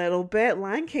voice. little bit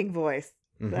Lion King voice.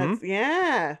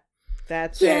 Mhm.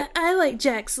 That's it. I like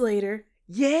Jack Slater.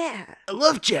 Yeah. I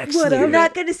love Jack Whatever. Slater. You're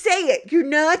not gonna say it. You're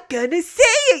not gonna say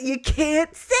it. You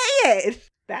can't say it.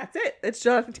 That's it. That's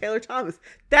Jonathan Taylor Thomas.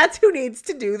 That's who needs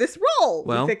to do this role.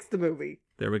 Well- We fixed the movie.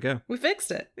 There we go. We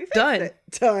fixed it. We fixed Done. it.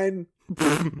 Done.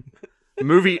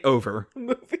 Movie over.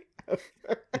 Movie over.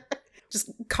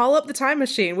 Just call up the time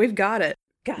machine. We've got it.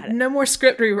 Got it. No more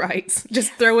script rewrites.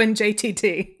 Just throw in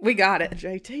JTT. We got it.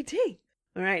 JTT.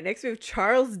 All right. Next we have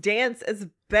Charles Dance as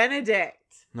Benedict.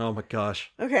 Oh my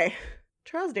gosh. Okay.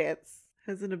 Charles Dance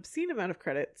has an obscene amount of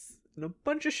credits and a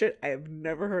bunch of shit I have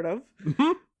never heard of.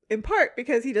 Mhm. In part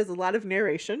because he does a lot of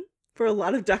narration for a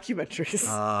lot of documentaries.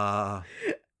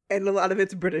 And a lot of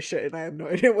it's British shit, and I have no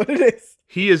idea what it is.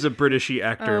 He is a Britishy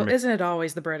actor. Oh, isn't it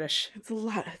always the British? It's a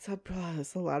lot. It's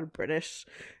a lot of British,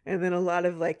 and then a lot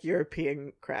of like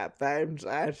European crap. That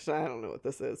I don't know what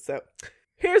this is. So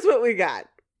here's what we got.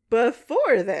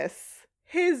 Before this,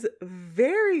 his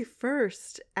very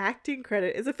first acting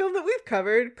credit is a film that we've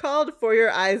covered called For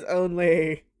Your Eyes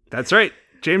Only. That's right.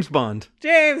 James Bond.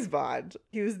 James Bond.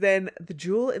 He was then The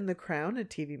Jewel in the Crown, a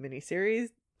TV miniseries,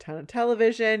 ton of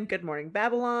television, Good Morning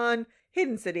Babylon,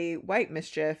 Hidden City, White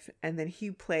Mischief, and then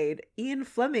he played Ian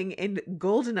Fleming in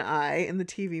GoldenEye in the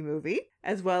TV movie,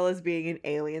 as well as being in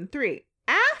Alien 3.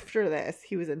 After this,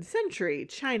 he was in Century,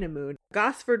 China Moon,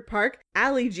 Gosford Park,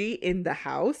 Ali G in The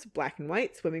House, Black and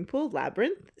White, Swimming Pool,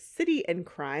 Labyrinth, City and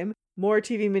Crime, more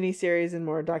TV miniseries and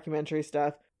more documentary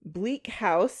stuff, Bleak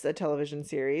House, a television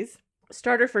series,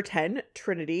 Starter for 10,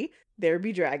 Trinity, There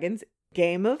Be Dragons,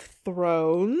 Game of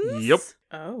Thrones. Yep.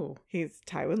 Oh. He's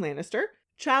Tywin Lannister.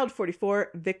 Child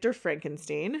 44, Victor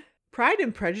Frankenstein. Pride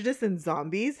and Prejudice and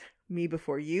Zombies, Me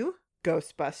Before You.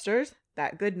 Ghostbusters,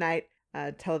 That Good Night,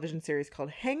 a television series called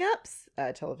Hang-Ups,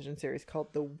 a television series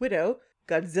called The Widow,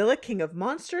 Godzilla King of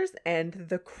Monsters, and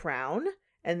The Crown.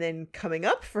 And then coming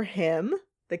up for him,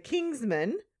 The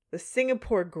Kingsman, The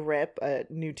Singapore Grip, a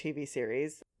new TV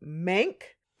series, Mank,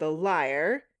 The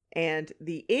Liar, and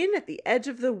The Inn at the Edge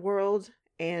of the World,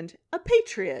 and A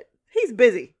Patriot. He's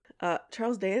busy.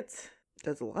 Charles Dance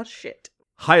does a lot of shit.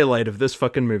 Highlight of this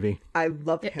fucking movie. I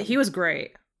love Yeah, him. he was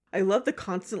great. I love the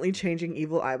constantly changing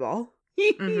evil eyeball.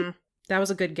 Mhm. That was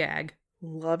a good gag.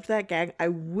 Loved that gag. I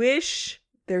wish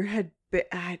there had been.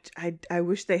 I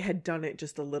wish they had done it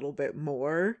just a little bit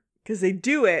more, because they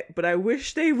do it, but I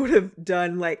wish they would have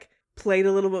done like played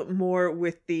a little bit more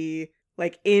with the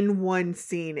like in one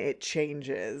scene it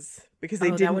changes, because they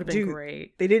that didn't would have been do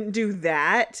great. they didn't do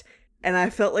that. And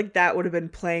I felt like that would have been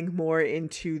playing more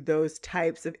into those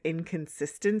types of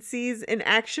inconsistencies in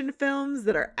action films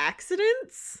that are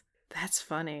accidents. That's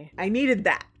funny. I needed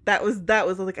that. That was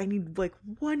like, I need like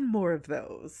one more of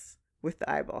those with the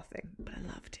eyeball thing, but I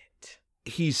loved it.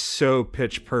 He's so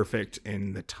pitch perfect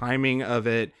in the timing of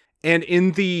it and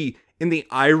in the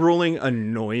eye-rolling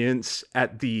annoyance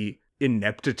at the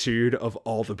ineptitude of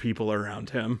all the people around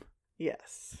him.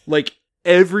 Yes. Like,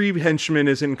 every henchman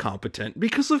is incompetent,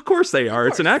 because of course they are.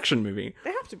 It's an course. action movie.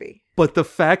 They have to be. But the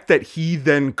fact that he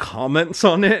then comments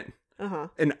on it Uh-huh.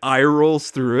 and eye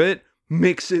rolls through it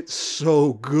makes it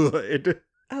so good.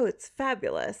 Oh, it's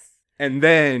fabulous. And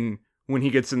then when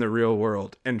he gets in the real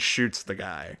world and shoots the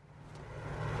guy.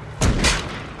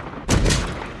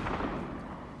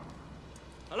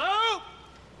 Hello?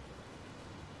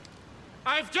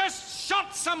 I've just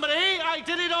shot somebody. I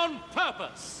did it on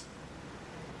purpose.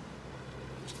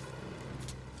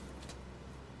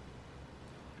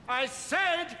 I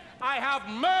said I have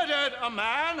murdered a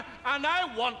man and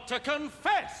I want to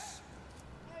confess.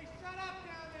 Hey, shut up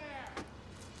down there!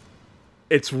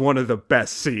 It's one of the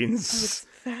best Oh, scenes. it's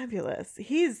fabulous.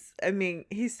 He's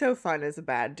so fun as a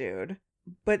bad dude.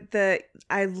 But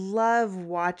I love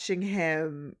watching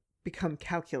him become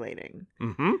calculating.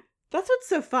 Mm-hmm. That's what's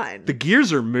so fun. The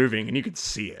gears are moving and you can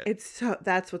see it.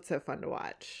 That's what's so fun to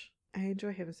watch. I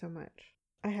enjoy him so much.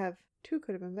 I have 2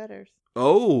 could have been betters.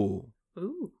 Oh.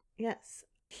 Ooh. Yes.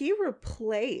 He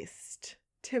replaced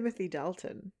Timothy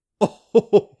Dalton.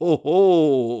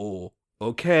 Oh.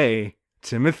 Okay.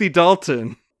 Timothy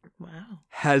Dalton Wow.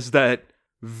 has that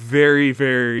very,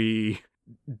 very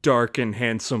dark and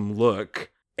handsome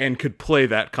look and could play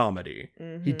that comedy.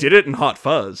 Mm-hmm. He did it in Hot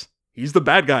Fuzz. He's the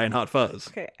bad guy in Hot Fuzz.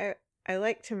 Okay, I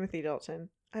like Timothy Dalton.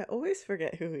 I always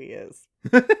forget who he is.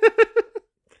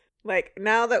 Like,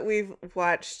 now that we've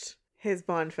watched his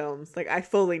Bond films, like, I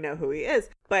fully know who he is.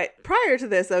 But prior to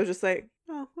this, I was just like,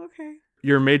 oh, okay.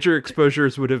 Your major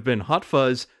exposures would have been Hot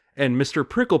Fuzz and Mr.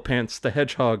 Pricklepants the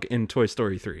Hedgehog in Toy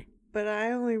Story 3. But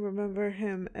I only remember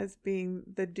him as being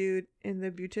the dude in The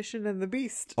Beautician and the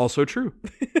Beast. Also true.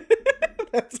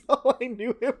 That's all I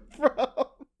knew him from.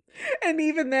 And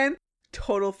even then,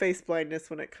 total face blindness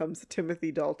when it comes to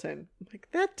Timothy Dalton. I'm like,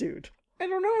 that dude. I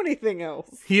don't know anything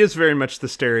else. He is very much the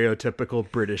stereotypical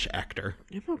British actor.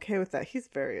 I'm okay with that. He's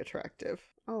very attractive.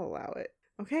 I'll allow it.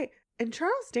 Okay. And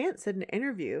Charles Dance said in an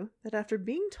interview that after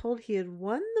being told he had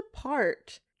won the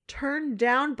part turned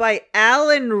down by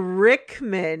Alan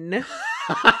Rickman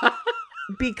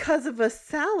because of a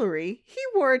salary, he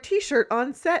wore a t-shirt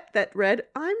on set that read,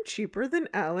 "I'm cheaper than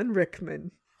Alan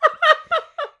Rickman."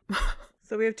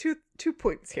 So we have two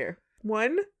points here.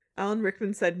 One, Alan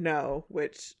Rickman said no,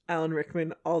 which Alan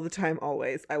Rickman all the time,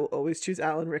 always. I will always choose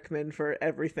Alan Rickman for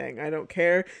everything. I don't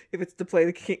care if it's to play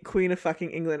the Queen of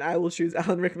fucking England. I will choose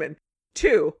Alan Rickman.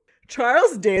 Two,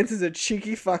 Charles Dance is a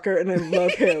cheeky fucker and I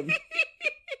love him.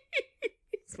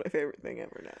 It's my favorite thing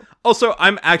ever now. Also,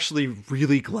 I'm actually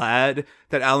really glad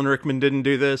that Alan Rickman didn't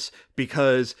do this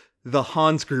because the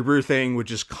Hans Gruber thing would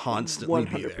just constantly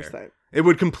 100%. be there. It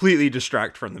would completely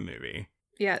distract from the movie.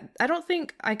 Yeah, I don't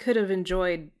think I could have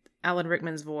enjoyed Alan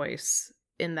Rickman's voice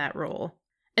in that role.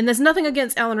 And there's nothing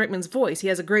against Alan Rickman's voice. He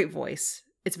has a great voice.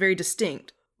 It's very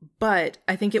distinct. But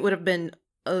I think it would have been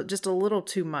just a little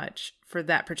too much for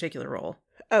that particular role.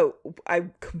 Oh, I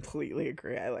completely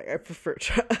agree. I prefer.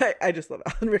 I just love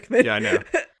Alan Rickman. Yeah, I know.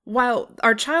 While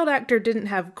our child actor didn't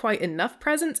have quite enough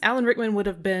presence, Alan Rickman would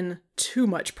have been too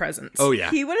much presence. Oh yeah.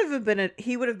 He would have been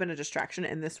a distraction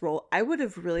in this role. I would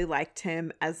have really liked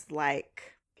him as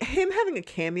like him having a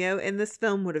cameo in this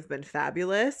film would have been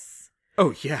fabulous.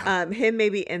 Oh yeah. Him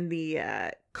maybe in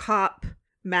the cop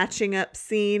matching up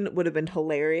scene would have been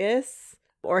hilarious.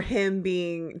 Or him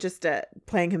being just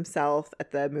playing himself at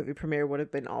the movie premiere would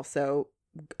have been also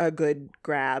a good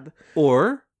grab.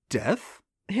 Or Death?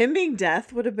 Him being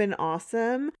Death would have been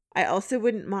awesome. I also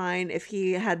wouldn't mind if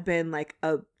he had been like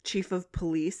a chief of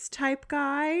police type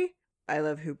guy. I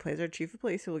love who plays our chief of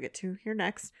police, who we'll get to here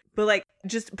next. But like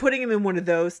just putting him in one of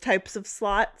those types of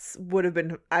slots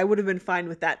I would have been fine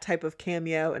with that type of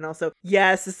cameo. And also,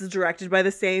 yes, this is directed by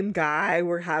the same guy.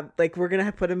 We're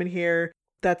gonna put him in here.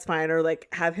 That's fine. Or like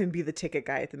have him be the ticket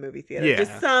guy at the movie theater. Yeah.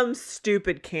 Just some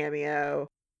stupid cameo.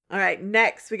 All right,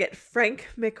 next we get Frank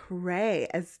McRae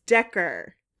as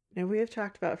Decker. Now we have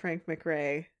talked about Frank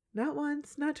McRae not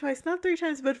once, not twice, not 3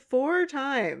 times, but 4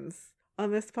 times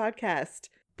on this podcast,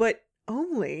 but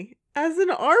only as an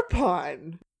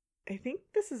Arpon. I think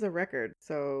this is a record.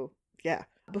 So yeah,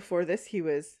 before this he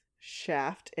was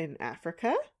Shaft in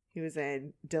Africa. He was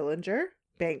in Dillinger,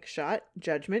 Bank Shot,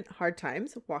 Judgment, Hard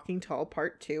Times, Walking Tall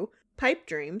Part 2, Pipe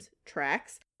Dreams,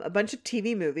 Tracks, a bunch of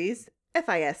TV movies,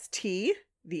 FIST,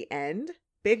 The End,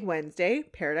 Big Wednesday,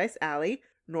 Paradise Alley,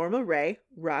 Norma Ray,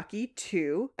 Rocky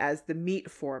 2 as the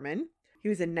meat foreman. He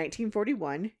was in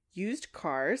 1941, Used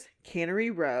Cars,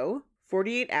 Cannery Row,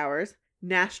 48 Hours,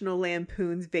 National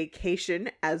Lampoon's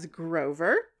Vacation as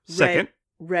Grover, Second.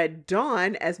 Red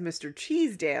Dawn as Mr.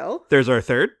 Cheesedale, There's our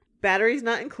third. Batteries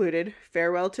Not Included,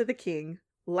 Farewell to the King,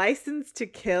 License to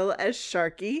Kill as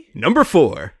Sharky, Number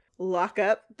 4. Lock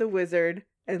Up, The Wizard,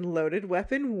 and Loaded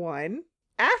Weapon 1.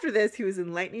 After this, he was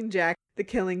in Lightning Jack, The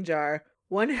Killing Jar,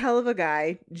 One Hell of a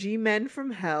Guy, G-Men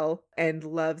from Hell, and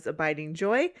Love's Abiding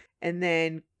Joy. And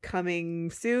then coming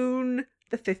soon,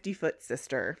 The 50-Foot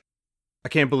Sister. I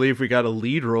can't believe we got a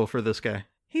lead role for this guy.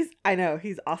 I know,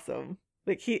 he's awesome.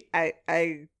 Like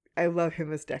I love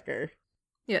him as Decker.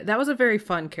 Yeah, that was a very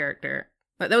fun character.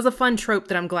 That was a fun trope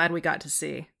that I'm glad we got to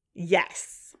see.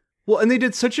 Yes. Well, and they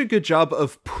did such a good job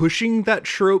of pushing that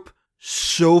trope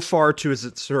so far to its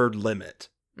absurd limit.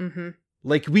 Mm-hmm.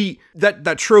 Like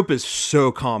that trope is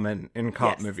so common in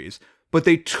cop Yes. movies, but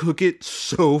they took it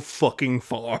so fucking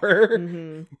far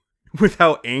Mm-hmm. with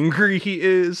how angry he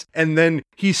is. And then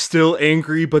he's still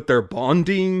angry, but they're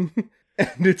bonding.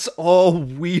 And it's all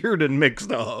weird and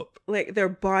mixed up. Like they're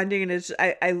bonding, and it's just,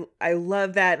 I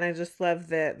love that, and I just love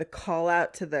the call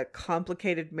out to the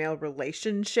complicated male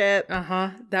relationship,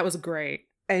 That was great.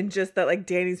 and just that like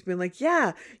Danny's been like,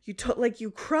 yeah,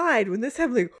 you cried when this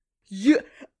happened. Like you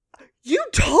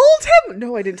told him?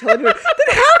 No, I didn't tell him. Then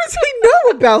how does he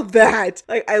know about that?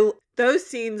 Like those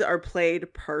scenes are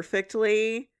played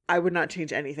perfectly. I would not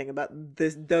change anything about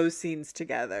those scenes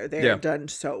together. They are done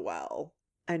so well.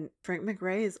 And Frank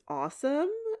McRae is awesome.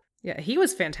 Yeah, he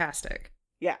was fantastic.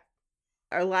 Yeah.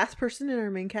 Our last person in our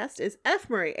main cast is F.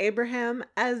 Murray Abraham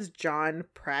as John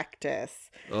Practice.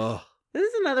 Ugh. This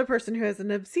is another person who has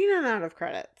an obscene amount of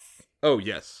credits. Oh,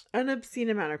 yes. An obscene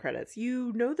amount of credits.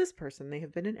 You know this person. They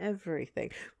have been in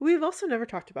everything. We've also never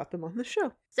talked about them on the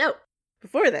show. So,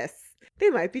 before this,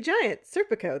 They Might Be Giants,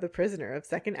 Serpico, The Prisoner of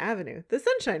 2nd Avenue, The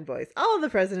Sunshine Boys, All the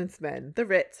President's Men, The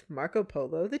Ritz, Marco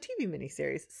Polo, the TV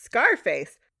miniseries,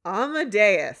 Scarface,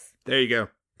 Amadeus. There you go.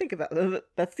 Think about that.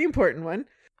 That's the important one.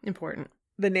 Important.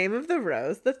 The Name of the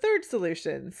Rose, The Third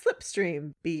Solution,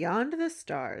 Slipstream, Beyond the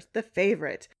Stars, The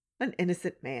Favorite, An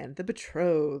Innocent Man, The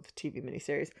Betrothed TV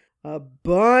miniseries, a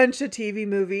bunch of TV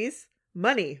movies,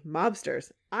 Money,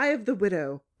 Mobsters, Eye of the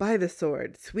Widow, By the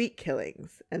Sword, Sweet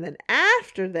Killings, and then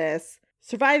after this,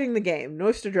 Surviving the Game,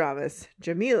 Nostradamus,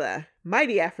 Jamila,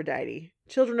 Mighty Aphrodite,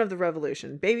 Children of the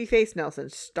Revolution, Babyface Nelson,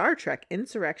 Star Trek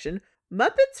Insurrection,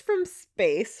 Muppets from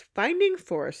Space, Finding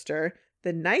Forrester,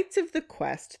 The Knights of the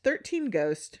Quest, 13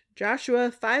 Ghosts, Joshua,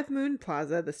 5 Moon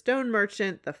Plaza, The Stone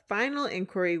Merchant, The Final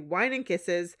Inquiry, Wine and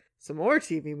Kisses, some more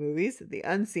TV movies, The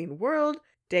Unseen World,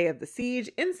 Day of the Siege,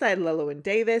 Inside Llewyn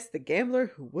Davis, The Gambler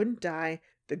Who Wouldn't Die,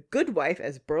 The Good Wife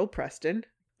as Burl Preston,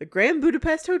 The Grand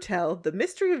Budapest Hotel, The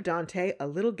Mystery of Dante, A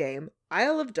Little Game,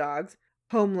 Isle of Dogs,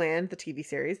 Homeland, the TV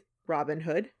series, Robin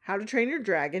Hood, How to Train Your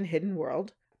Dragon, Hidden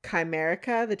World,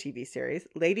 Chimerica, the TV series,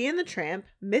 Lady and the Tramp,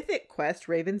 Mythic Quest,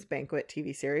 Raven's Banquet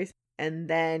TV series, and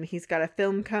then he's got a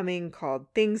film coming called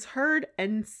Things Heard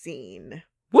and Seen.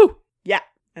 Woo! Yeah,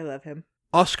 I love him.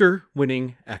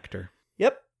 Oscar-winning actor.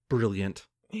 Yep. Brilliant.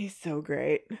 He's so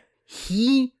great.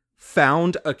 He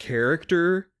found a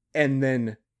character and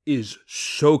then is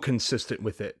so consistent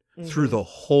with it through the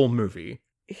whole movie.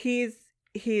 He's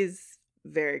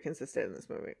very consistent in this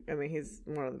movie. I mean, he's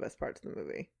one of the best parts of the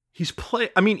movie.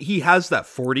 He has that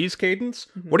 40s cadence.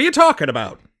 Mm-hmm. What are you talking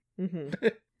about? Mm-hmm.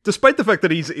 Despite the fact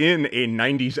that he's in a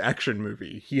 90s action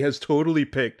movie, he has totally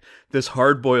picked this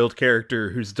hard-boiled character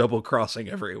who's double-crossing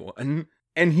everyone.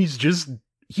 And he's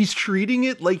treating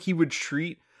it like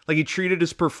he treated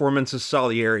his performance as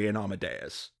Salieri in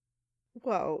Amadeus.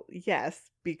 Well,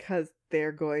 yes, because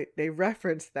they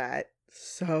reference that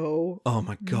so oh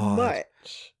my god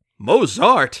much.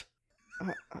 Mozart.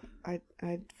 I've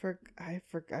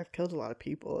killed a lot of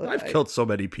people. I've killed so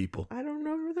many people. I don't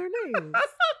remember their names.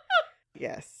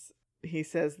 Yes, he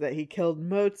says that he killed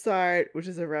Mozart, which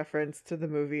is a reference to the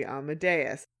movie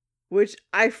Amadeus, which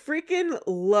I freaking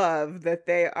love that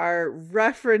they are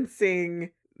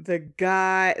referencing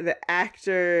the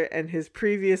actor and his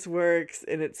previous works,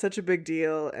 and it's such a big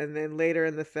deal. And then later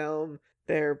in the film,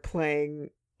 they're playing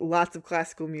lots of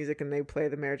classical music and they play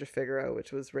The Marriage of Figaro,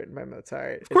 which was written by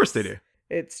Mozart. Of course they do.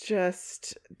 It's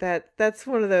just that's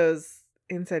one of those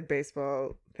inside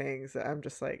baseball things that I'm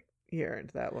just like, you're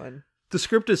into that one. The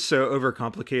script is so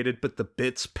overcomplicated, but the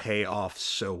bits pay off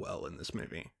so well in this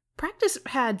movie. Practice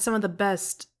had some of the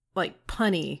best, like,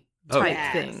 punny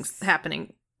type things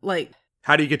happening. Like,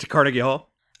 how do you get to Carnegie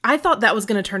Hall? I thought that was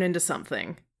going to turn into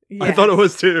something. Yeah. I thought it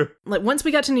was too. Like, once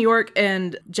we got to New York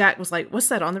and Jack was like, what's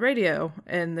that on the radio?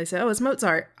 And they said, oh, it's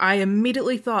Mozart. I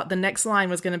immediately thought the next line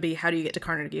was going to be, how do you get to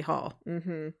Carnegie Hall?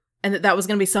 Mm-hmm. And that was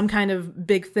going to be some kind of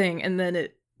big thing. And then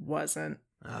it wasn't.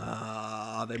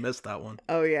 They missed that one.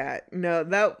 Oh yeah. No,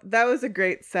 that was a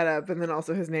great setup. And then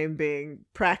also his name being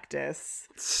Practice.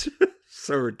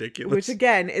 So ridiculous. Which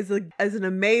again is an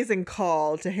amazing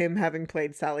call to him having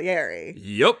played Salieri.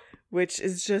 Yep. Which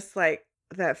is just like,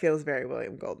 that feels very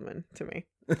William Goldman to me.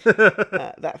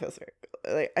 That feels very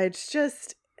like, it's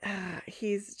just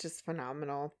he's just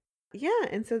phenomenal. Yeah,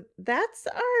 and so that's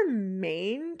our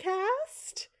main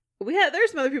cast. There's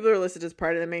some other people who are listed as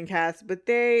part of the main cast, but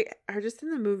they are just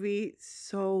in the movie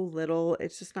so little.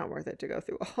 It's just not worth it to go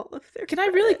through all of their Can I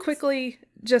really quickly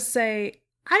just say,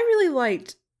 I really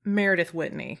liked Meredith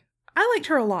Whitney. I liked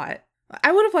her a lot.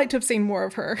 I would have liked to have seen more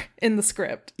of her in the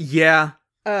script. Yeah.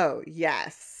 Oh,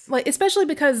 yes. Like, especially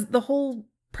because the whole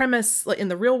premise, like, in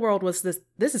the real world was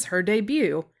this is her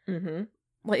debut. Mm-hmm.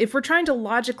 Like, if we're trying to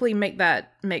logically make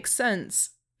that make sense,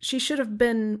 she should have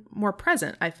been more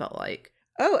present, I felt like.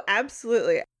 Oh,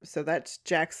 absolutely. So that's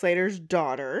Jack Slater's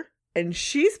daughter, and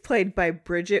she's played by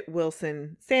Bridget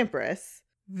Wilson Sampras.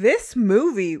 This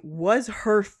movie was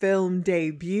her film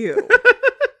debut.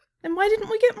 And why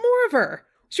didn't we get more of her?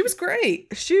 She was great.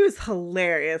 She was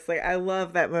hilarious. Like, I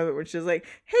love that moment when she was like,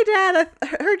 hey, Dad, I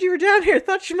heard you were down here.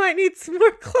 Thought you might need some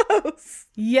more clothes.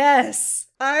 Yes.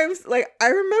 I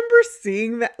remember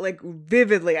seeing that, like,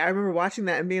 vividly. I remember watching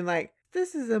that and being like,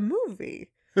 this is a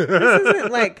movie. This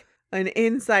isn't like an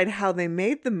inside how they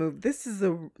made the movie. This is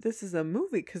a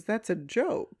movie because that's a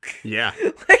joke. Yeah.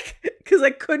 Like, because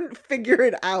I couldn't figure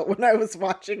it out when I was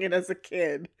watching it as a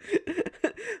kid.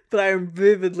 But I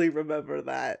vividly remember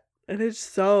that. And it's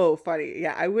so funny.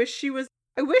 Yeah, I wish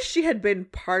she had been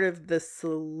part of the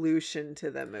solution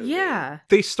to the movie. Yeah.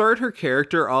 They start her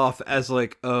character off as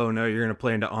like, oh no, you're going to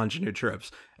play into ingenue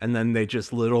tropes. And then they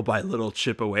just little by little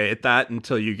chip away at that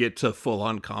until you get to full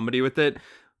on comedy with it.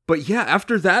 But yeah,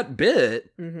 after that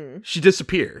bit, she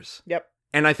disappears. Yep.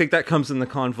 And I think that comes in the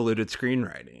convoluted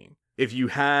screenwriting. If you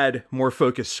had more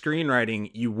focused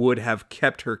screenwriting, you would have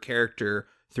kept her character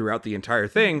throughout the entire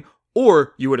thing,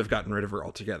 or you would have gotten rid of her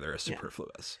altogether as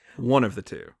superfluous. Yeah. One of the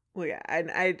two. Well, yeah, and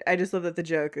I just love that the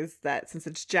joke is that since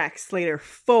it's Jack Slater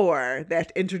 4, they have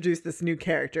to introduce this new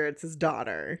character. It's his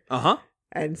daughter. Uh-huh.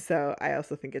 And so I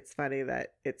also think it's funny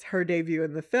that it's her debut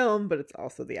in the film, but it's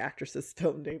also the actress's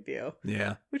film debut.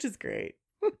 Yeah. Which is great.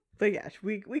 But yeah,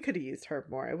 we could have used her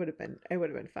more. It would have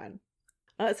been fun.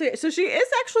 So she is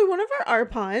actually one of our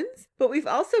Arpons, but we've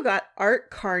also got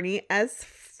Art Carney as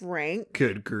Frank.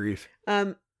 Good grief.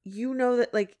 You know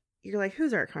that, like, you're like,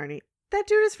 who's Art Carney? That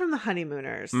dude is from The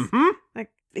Honeymooners. Mm-hmm.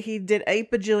 Like, he did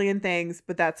 8 bajillion things,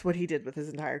 but that's what he did with his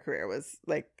entire career was,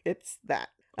 like, it's that.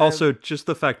 Also, just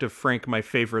the fact of Frank, my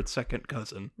favorite second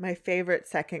cousin. My favorite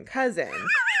second cousin.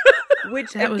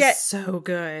 Which that was so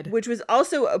good. Which was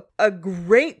also a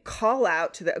great call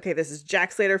out to okay, this is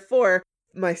Jack Slater 4,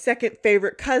 my second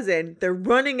favorite cousin. They're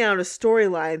running out of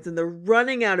storylines and they're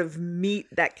running out of meat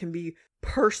that can be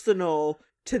personal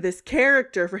to this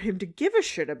character for him to give a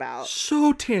shit about.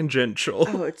 So tangential.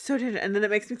 Oh, it's so tangential. And then it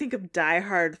makes me think of Die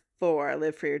Hard 4,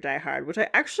 Live Free or Die Hard, which I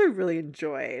actually really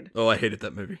enjoyed. Oh, I hated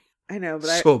that movie. I know, but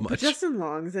so much. But Justin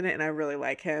Long's in it and I really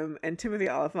like him. And Timothy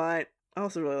Olyphant, I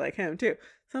also really like him too.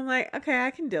 So I'm like, okay,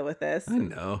 I can deal with this. I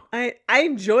know. I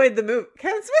enjoyed the movie.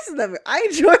 Kevin Smith's in that movie. I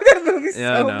enjoyed that movie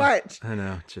so much. I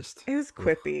know. Just it was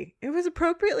quippy. It was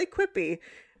appropriately quippy.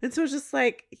 And so it's just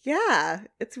like, yeah,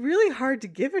 it's really hard to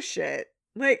give a shit.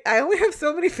 Like, I only have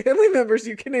so many family members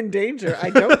you can endanger. I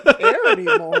don't care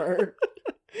anymore.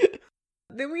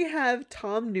 Then we have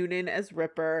Tom Noonan as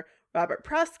Ripper, Robert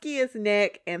Prosky as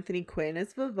Nick, Anthony Quinn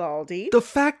as Vivaldi. The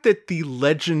fact that the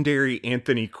legendary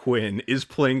Anthony Quinn is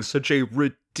playing such a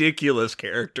ridiculous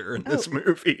character in this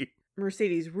movie.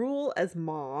 Mercedes Rule as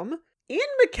Mom. Ian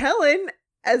McKellen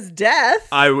as Death.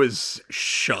 I was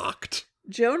shocked.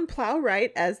 Joan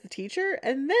Plowright as the teacher.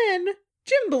 And then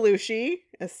Jim Belushi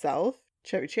as Self.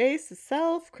 Chevy Chase as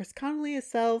Self. Chris Connolly as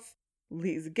Self.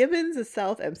 Lisa Gibbons as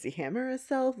Self, MC Hammer as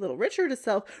Self, Little Richard as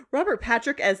Self, Robert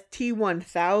Patrick as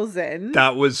T-1000.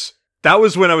 That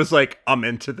was when I was like, I'm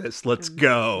into this. Let's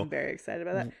go. I'm very excited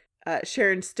about that.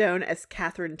 Sharon Stone as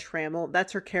Catherine Trammell.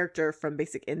 That's her character from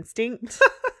Basic Instinct.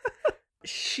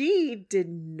 She did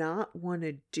not want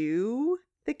to do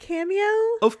the cameo.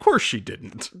 Of course she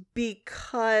didn't.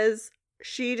 Because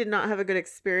she did not have a good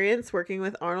experience working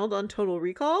with Arnold on Total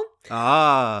Recall.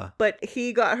 Ah. But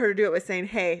he got her to do it by saying,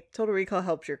 hey, Total Recall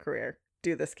helped your career.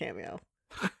 Do this cameo.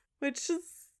 Which is,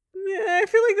 yeah, I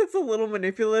feel like that's a little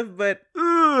manipulative, but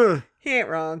he ain't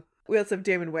wrong. We also have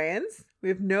Damon Wayans. We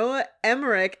have Noah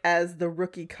Emmerich as the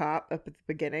rookie cop up at the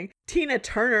beginning. Tina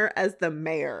Turner as the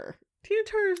mayor. Tina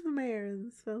Turner's the mayor in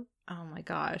this film. Oh my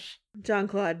gosh.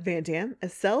 Jean-Claude Van Damme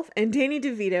as Self, and Danny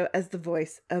DeVito as the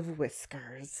voice of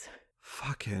Whiskers.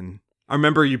 Fucking. I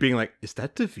remember you being like, is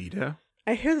that DeVito?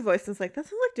 I hear the voice and it's like, that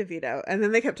sounds like DeVito. And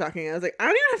then they kept talking. And I was like, I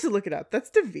don't even have to look it up. That's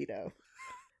DeVito.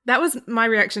 That was my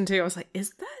reaction too. I was like,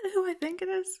 is that who I think it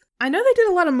is? I know they did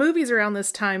a lot of movies around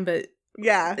this time, but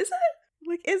yeah. Is it?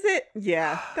 Like, is it?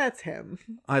 Yeah, that's him.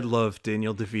 I love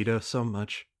Daniel DeVito so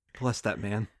much. Bless that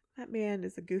man. That man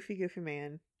is a goofy, goofy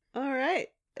man. All right.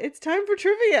 It's time for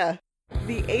trivia.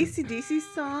 The AC/DC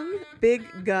song Big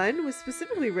Gun was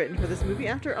specifically written for this movie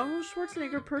after Arnold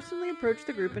Schwarzenegger personally approached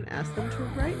the group and asked them to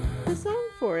write the song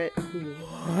for it.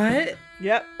 What?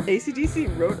 Yep,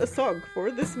 AC/DC wrote a song for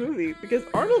this movie because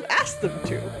Arnold asked them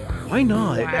to. Why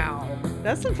not? Wow.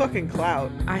 That's some fucking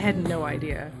clout. I had no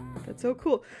idea. That's so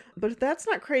cool. But if that's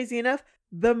not crazy enough,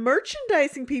 the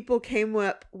merchandising people came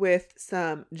up with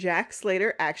some Jack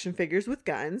Slater action figures with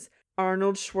guns.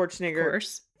 Arnold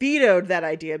Schwarzenegger vetoed that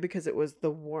idea because it was the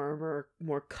warmer,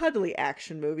 more cuddly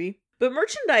action movie. But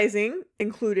merchandising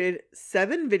included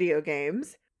 7 video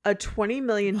games, a $20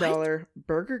 million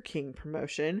Burger King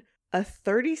promotion, a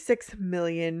 $36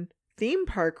 million theme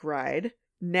park ride,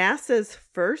 NASA's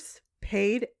first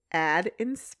paid ad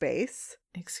in space.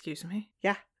 Excuse me?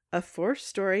 Yeah. A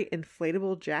 4-story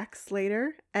inflatable Jack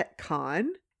Slater at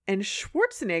Cannes. And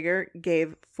Schwarzenegger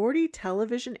gave 40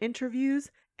 television interviews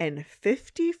and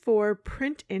 54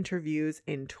 print interviews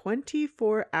in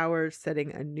 24 hours,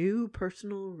 setting a new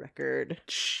personal record.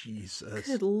 Jesus.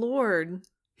 Good Lord.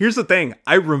 Here's the thing.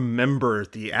 I remember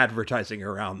the advertising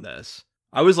around this.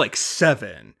 I was like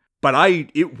 7, but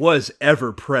it was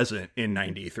ever present in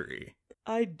 93.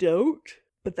 I don't,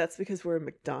 but that's because we're a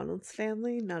McDonald's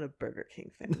family, not a Burger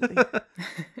King family.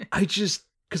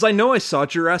 Because I know I saw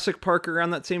Jurassic Park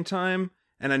around that same time,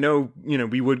 and I know,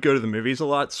 we would go to the movies a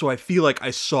lot, so I feel like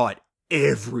I saw it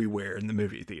everywhere in the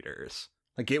movie theaters.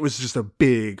 Like, it was just a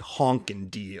big honking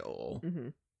deal. Mm-hmm.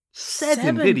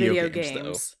 7 video games,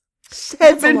 though.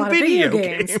 That's a 7 lot of video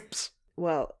video games. games.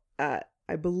 Well,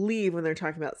 I believe when they're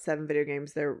talking about 7 video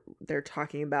games, they're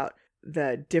talking about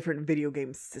the different video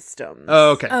game systems.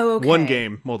 Oh, okay. Oh, okay. One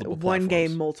game, multiple platforms. One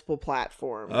game, multiple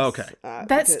platforms. Okay.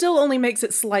 That still only makes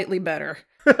it slightly better.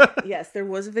 Yes, there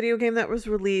was a video game that was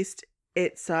released.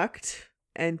 It sucked,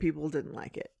 and people didn't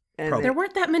like it. And Probably. There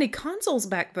weren't that many consoles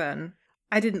back then.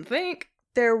 I didn't think.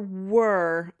 there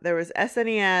was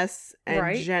SNES and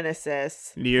Right.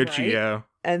 Genesis, Neo Right. Geo.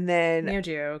 and then Neo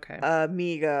Geo, okay.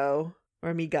 Amigo or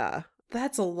Amiga.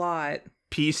 That's a lot.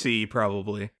 PC,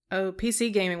 probably. Oh,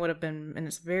 PC gaming would have been in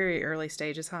its very early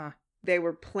stages, huh? They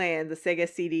were planned. The Sega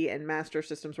CD and Master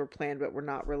Systems were planned, but were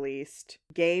not released.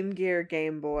 Game Gear,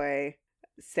 Game Boy,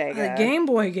 Sega. A Game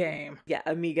Boy game. Yeah,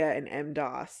 Amiga and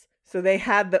M-DOS. So they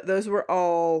had those were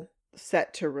all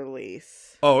set to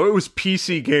release. Oh, it was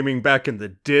PC gaming back in the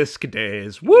disc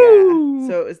days. Woo! Yeah.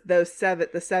 So it was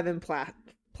the 7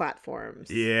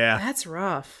 platforms. Yeah. That's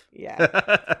rough. Yeah.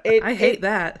 I hate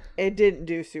that. It didn't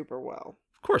do super well.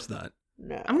 Of course not.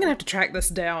 No. I'm gonna have to track this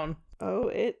down.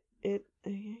 Oh,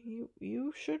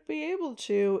 you should be able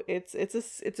to. It's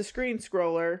a screen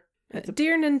scroller.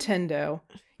 Dear Nintendo,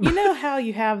 you know how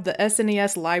you have the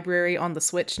SNES library on the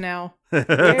Switch now?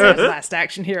 There's Last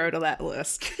Action Hero to that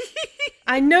list.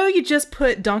 I know you just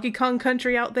put Donkey Kong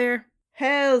Country out there.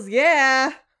 Hells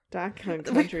yeah. Donkey Kong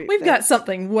Country. We've got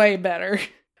something way better.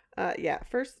 Yeah,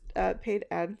 first paid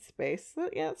ad space. So,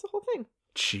 yeah, it's the whole thing.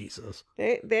 Jesus.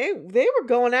 They were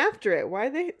going after it. Why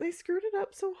they screwed it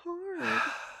up so hard?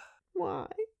 Why?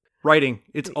 Writing.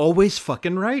 It's always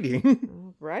fucking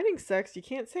writing. Writing sucks. You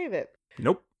can't save it.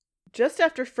 Nope. Just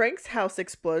after Frank's house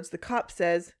explodes, the cop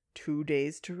says 2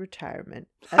 days to retirement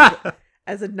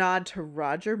as a nod to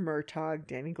Roger Murtaugh,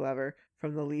 Danny Glover,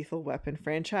 from the Lethal Weapon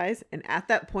franchise. And at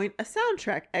that point, a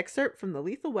soundtrack excerpt from the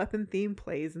Lethal Weapon theme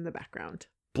plays in the background.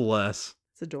 Bless.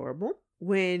 It's adorable.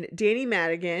 When Danny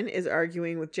Madigan is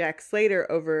arguing with Jack Slater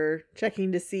over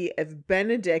checking to see if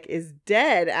Benedict is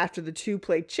dead after the two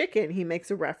play chicken, he makes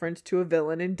a reference to a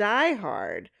villain in Die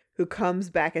Hard, who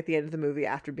comes back at the end of the movie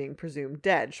after being presumed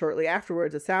dead. Shortly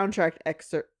afterwards, a soundtrack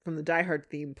excerpt from the Die Hard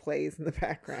theme plays in the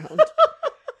background. So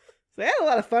they had a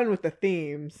lot of fun with the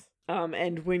themes.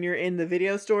 And when you're in the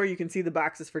video store, you can see the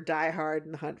boxes for Die Hard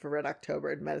and The Hunt for Red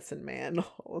October and Medicine Man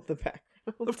all in the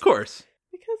background. Of course.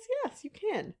 Because yes, you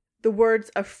can. The words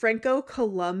 "a Franco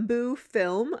Columbu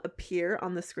film" appear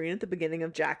on the screen at the beginning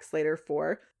of Jack Slater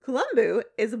 4. Columbu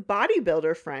is a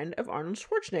bodybuilder friend of Arnold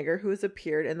Schwarzenegger who has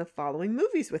appeared in the following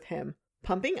movies with him: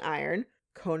 Pumping Iron,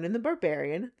 Conan the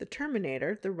Barbarian, The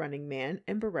Terminator, The Running Man,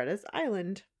 and Beretta's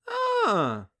Island.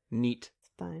 Ah, neat. It's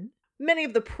fun. Many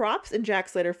of the props in Jack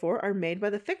Slater 4 are made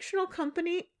by the fictional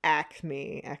company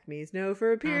Acme. Acme is known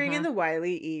for appearing in the Wile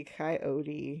E.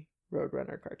 Coyote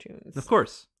Roadrunner cartoons. Of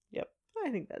course. Yep. I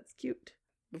think that's cute.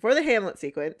 Before the Hamlet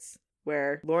sequence,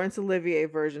 where Laurence Olivier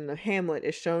version of Hamlet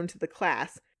is shown to the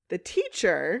class, the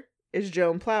teacher is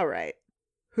Joan Plowright,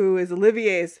 who is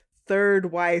Olivier's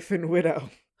third wife and widow.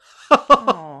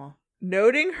 Aww.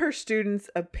 Noting her students'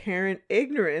 apparent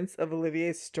ignorance of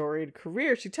Olivier's storied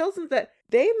career, she tells them that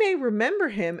they may remember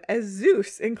him as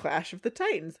Zeus in Clash of the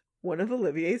Titans, one of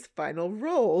Olivier's final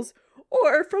roles,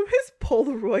 or from his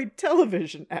Polaroid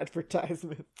television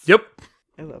advertisements. Yep.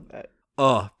 I love that.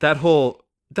 Oh, that whole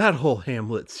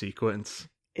Hamlet sequence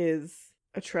Is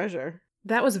a treasure.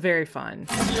 That was very fun.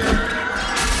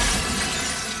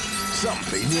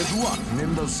 Something is rotten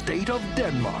in the state of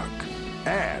Denmark.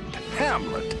 And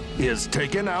Hamlet is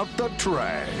taking out the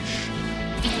trash.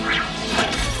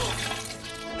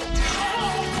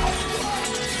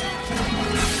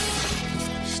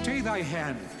 Stay thy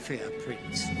hand, fair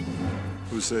prince.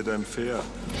 Who said I'm fair?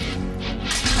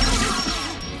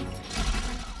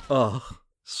 Oh,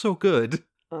 so good.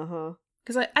 Uh-huh.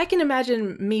 Because I can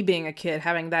imagine me being a kid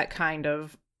having that kind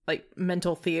of like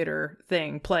mental theater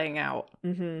thing playing out.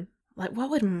 Mm-hmm. Like, what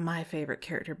would my favorite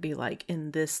character be like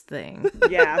in this thing?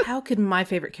 Yeah. How could my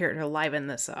favorite character liven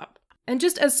this up? And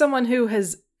just as someone who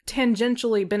has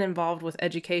tangentially been involved with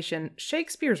education,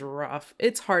 Shakespeare's rough.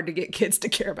 It's hard to get kids to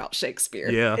care about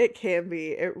Shakespeare. Yeah. It can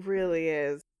be. It really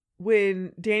is.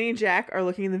 When Danny and Jack are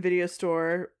looking in the video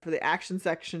store for the action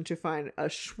section to find a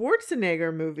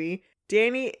Schwarzenegger movie,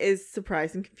 Danny is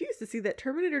surprised and confused to see that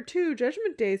Terminator 2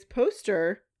 Judgment Day's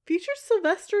poster features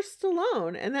Sylvester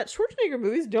Stallone and that Schwarzenegger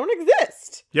movies don't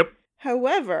exist. Yep.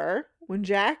 However, when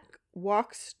Jack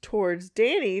walks towards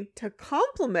Danny to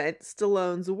compliment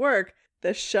Stallone's work,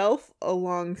 the shelf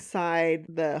alongside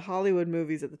the Hollywood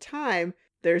movies at the time,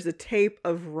 there's a tape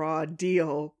of Raw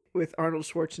Deal with Arnold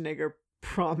Schwarzenegger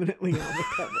prominently on the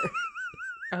cover.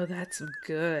 Oh, that's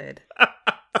good.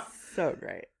 So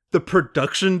great. The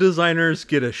production designers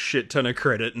get a shit ton of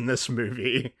credit in this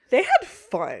movie. They had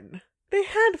fun.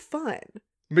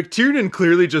 McTiernan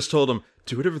clearly just told him,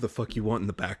 do whatever the fuck you want in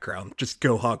the background. Just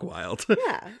go hog wild.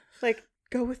 Yeah. Like,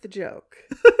 go with the joke.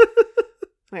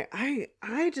 Like,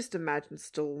 I just imagine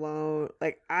Stallone,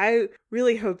 like, I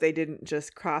really hope they didn't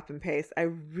just crop and paste. I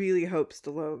really hope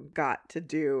Stallone got to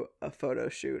do a photo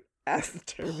shoot as the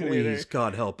Terminator. Please,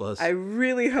 God help us. I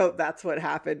really hope that's what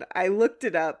happened. I looked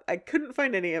it up. I couldn't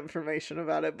find any information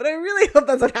about it, but I really hope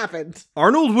that's what happened.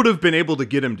 Arnold would have been able to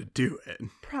get him to do it.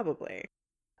 Probably.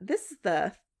 This is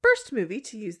the first movie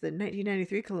to use the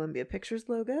 1993 Columbia Pictures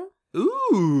logo.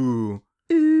 Ooh.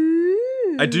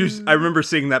 Ooh. I remember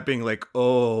seeing that being like,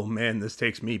 oh man, this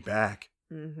takes me back.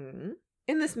 Mm-hmm.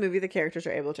 In this movie, the characters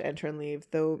are able to enter and leave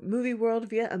the movie world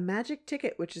via a magic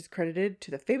ticket, which is credited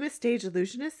to the famous stage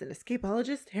illusionist and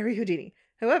escapologist Harry Houdini.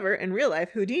 However, in real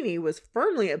life, Houdini was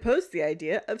firmly opposed to the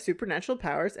idea of supernatural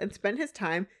powers and spent his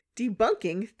time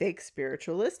debunking fake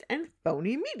spiritualists and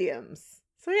phony mediums.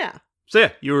 So yeah,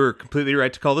 you were completely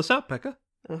right to call this out, Becca.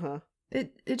 Uh-huh.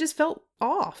 It just felt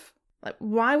off. Like,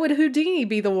 why would Houdini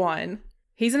be the one?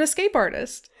 He's an escape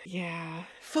artist. Yeah.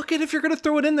 Fuck it, if you're gonna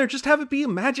throw it in there, just have it be a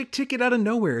magic ticket out of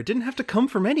nowhere. It didn't have to come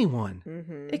from anyone.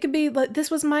 Mm-hmm. It could be like,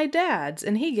 this was my dad's,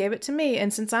 and he gave it to me,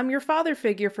 and since I'm your father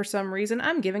figure for some reason,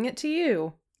 I'm giving it to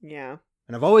you. Yeah.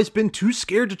 And I've always been too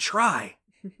scared to try.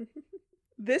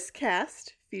 This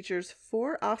cast features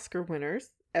 4 Oscar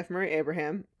winners, F. Murray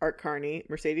Abraham, Art Carney,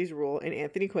 Mercedes Ruehl, and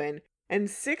Anthony Quinn, and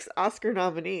 6 Oscar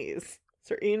nominees,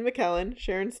 Sir Ian McKellen,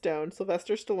 Sharon Stone,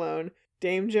 Sylvester Stallone,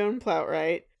 Dame Joan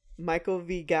Ploutwright, Michael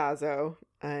V. Gazzo,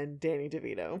 and Danny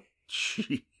DeVito.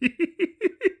 Jeez.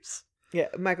 Yeah,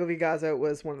 Michael V. Gazzo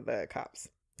was one of the cops.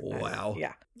 Wow.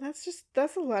 Yeah.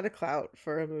 That's a lot of clout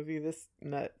for a movie this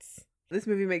nuts. This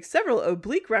movie makes several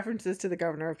oblique references to the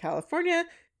governor of California.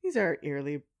 These are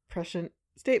eerily prescient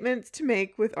statements to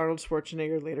make, with Arnold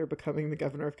Schwarzenegger later becoming the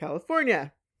governor of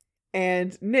California.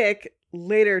 And Nick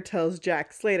later tells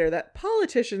Jack Slater that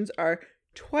politicians are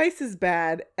twice as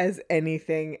bad as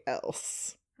anything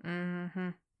else. Mm-hmm.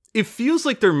 It feels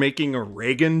like they're making a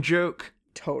Reagan joke,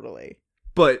 Totally.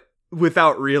 but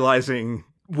without realizing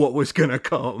what was gonna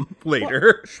come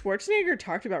later. Well, Schwarzenegger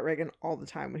talked about Reagan all the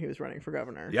time when he was running for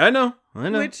governor. Yeah, I know.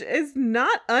 Which is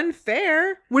not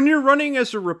unfair. When you're running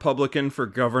as a Republican for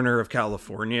governor of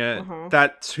California,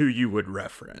 that's who you would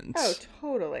reference. Oh,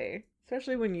 totally.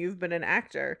 Especially when you've been an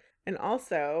actor. And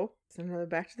also, it's another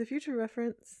Back to the Future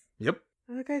reference. Yep.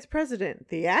 Oh, the guy's president.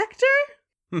 The actor?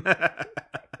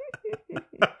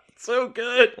 So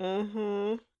good.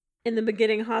 Uh-huh. In the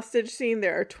beginning hostage scene,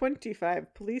 there are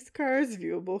 25 police cars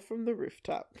viewable from the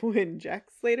rooftop when Jack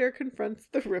Slater confronts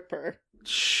the Ripper.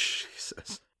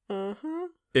 Jesus. Uh-huh.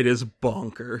 It is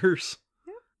bonkers.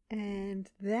 And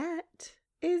that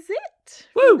is it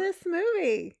Woo! for this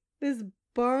movie. This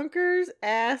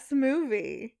bonkers-ass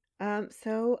movie.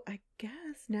 So I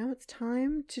guess now it's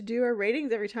time to do our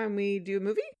ratings every time we do a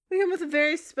movie. We come with a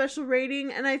very special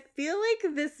rating, and I feel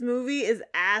like this movie is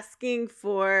asking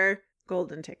for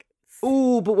golden tickets.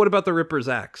 Ooh, but what about the Ripper's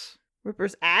axe?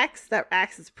 Ripper's axe? That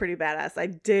axe is pretty badass. I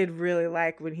did really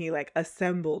like when he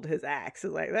assembled his axe.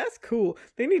 It's like, that's cool.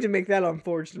 They need to make that on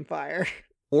Forged in Fire.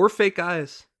 Or fake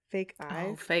eyes. Fake eyes?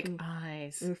 Oh, fake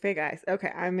eyes. Ooh, fake eyes.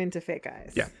 Okay, I'm into fake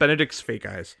eyes. Yeah, Benedict's fake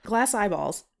eyes. Glass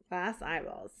eyeballs. Glass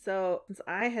eyeballs. So, since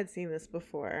I had seen this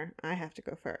before, I have to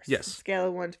go first. Yes. Scale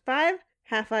of 1 to 5.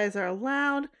 Half eyes are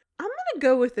allowed. I'm going to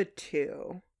go with a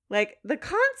 2. Like, the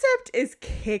concept is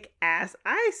kick-ass.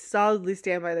 I solidly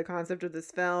stand by the concept of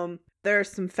this film. There are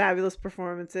some fabulous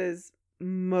performances,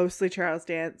 mostly Charles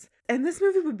Dance. And this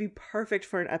movie would be perfect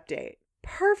for an update.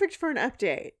 Perfect for an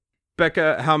update.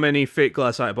 Becca, how many fake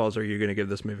glass eyeballs are you going to give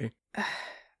this movie?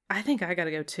 I think I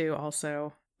gotta go 2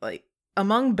 also. Like,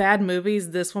 among bad movies,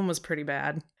 this one was pretty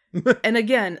bad. And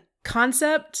again,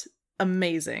 concept,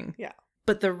 amazing. Yeah.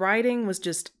 But the writing was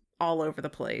just all over the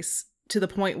place, to the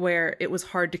point where it was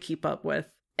hard to keep up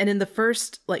with. And in the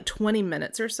first, 20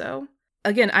 minutes or so,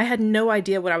 again, I had no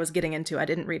idea what I was getting into. I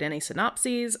didn't read any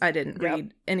synopses. I didn't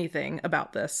read anything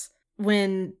about this.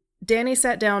 When Danny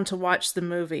sat down to watch the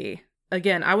movie,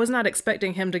 again, I was not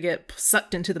expecting him to get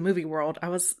sucked into the movie world. I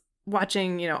was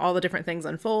watching, all the different things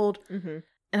unfold. Mm-hmm.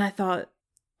 And I thought,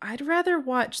 I'd rather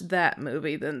watch that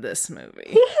movie than this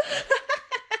movie.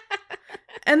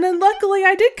 And then luckily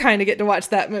I did kind of get to watch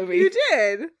that movie. You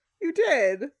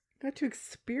did. Got to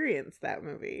experience that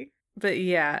movie. But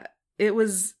yeah, it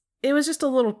was just a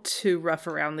little too rough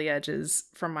around the edges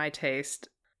for my taste.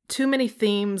 Too many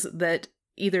themes that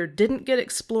either didn't get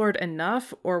explored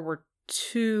enough or were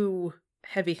too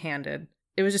heavy-handed.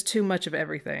 It was just too much of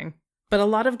everything. But a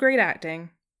lot of great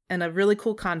acting and a really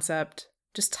cool concept.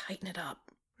 Just tighten it up.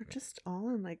 We're just all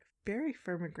in very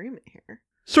firm agreement here.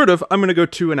 Sort of. I'm going to go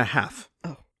 2.5.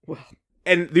 Oh, well.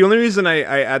 And the only reason I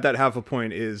add that half a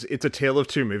point is it's a tale of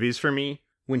two movies for me.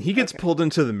 When he gets pulled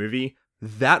into the movie,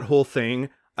 that whole thing,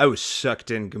 I was sucked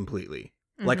in completely.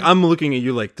 Mm-hmm. I'm looking at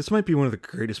you this might be one of the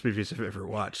greatest movies I've ever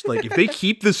watched. If they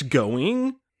keep this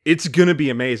going, it's going to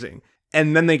be amazing.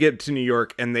 And then they get to New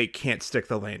York and they can't stick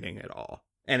the landing at all.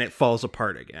 And it falls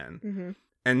apart again. Mm-hmm.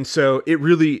 And so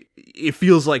it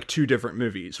feels like two different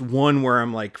movies. One where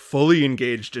I'm fully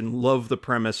engaged and love the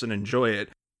premise and enjoy it.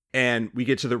 And we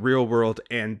get to the real world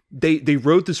and they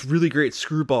wrote this really great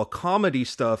screwball comedy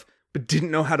stuff, but didn't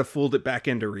know how to fold it back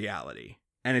into reality.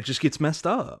 And it just gets messed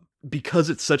up. Because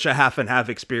it's such a half and half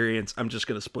experience, I'm just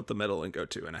going to split the middle and go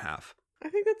 2.5. I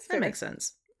think that's fair. That makes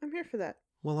sense. I'm here for that.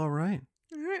 Well, all right.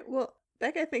 All right. Well,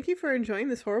 Becca, thank you for enjoying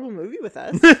this horrible movie with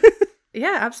us.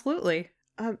 Yeah, absolutely.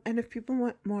 And if people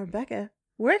want more Becca,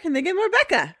 where can they get more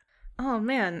Becca? Oh,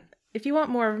 man. If you want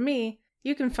more of me,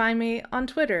 you can find me on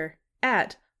Twitter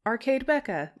at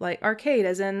ArcadeBecca, arcade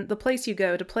as in the place you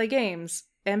go to play games,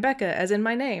 and Becca as in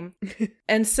my name.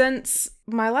 And since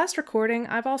my last recording,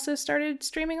 I've also started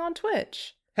streaming on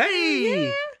Twitch. Hey!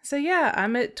 Yeah. So yeah,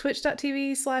 I'm at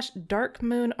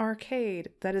twitch.tv/darkmoonarcade.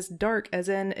 That is dark as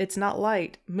in it's not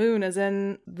light, moon as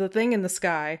in the thing in the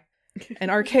sky.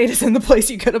 And arcade is in the place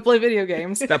you go to play video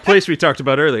games. That place we talked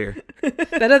about earlier.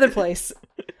 That other place.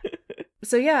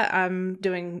 So yeah, I'm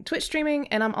doing Twitch streaming,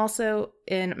 and I'm also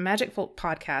in Magic Folk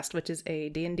Podcast, which is a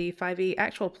D&D 5e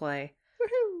actual play.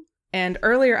 Woohoo! And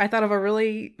earlier I thought of a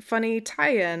really funny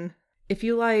tie-in. If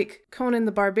you like Conan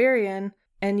the Barbarian,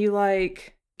 and you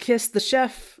like Kiss the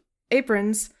Chef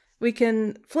aprons, we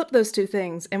can flip those two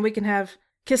things, and we can have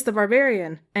Kiss the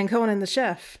Barbarian and Conan the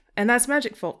Chef. And that's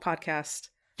Magic Folk Podcast.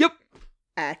 Yep.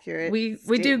 Accurate. We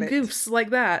do goofs like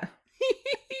that.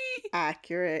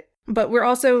 Accurate. But we're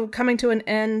also coming to an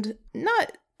end,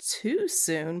 not too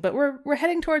soon, but we're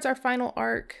heading towards our final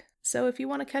arc. So if you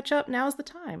want to catch up, now's the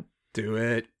time. Do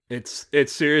it. It's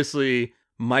seriously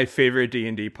my favorite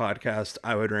D&D podcast.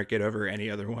 I would rank it over any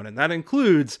other one, and that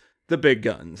includes the big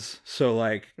guns.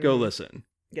 So go listen.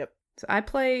 Yep. So I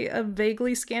play a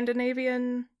vaguely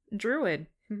Scandinavian druid.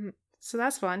 Mm-hmm. So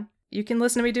that's fun. You can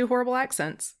listen to me do horrible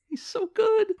accents. He's so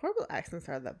good. Horrible accents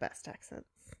are the best accents.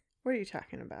 What are you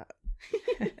talking about?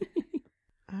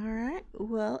 All right.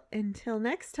 Well, until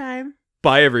next time.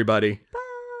 Bye, everybody. Bye.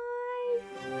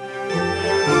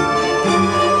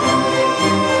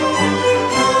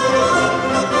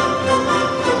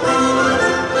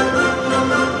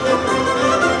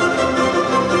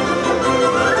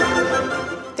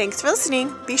 Thanks for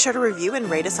listening. Be sure to review and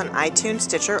rate us on iTunes,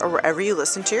 Stitcher, or wherever you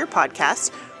listen to your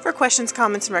podcast. For questions,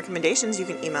 comments, and recommendations, you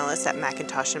can email us at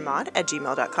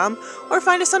macintoshandmod@gmail.com or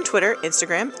find us on Twitter,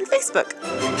 Instagram, and Facebook.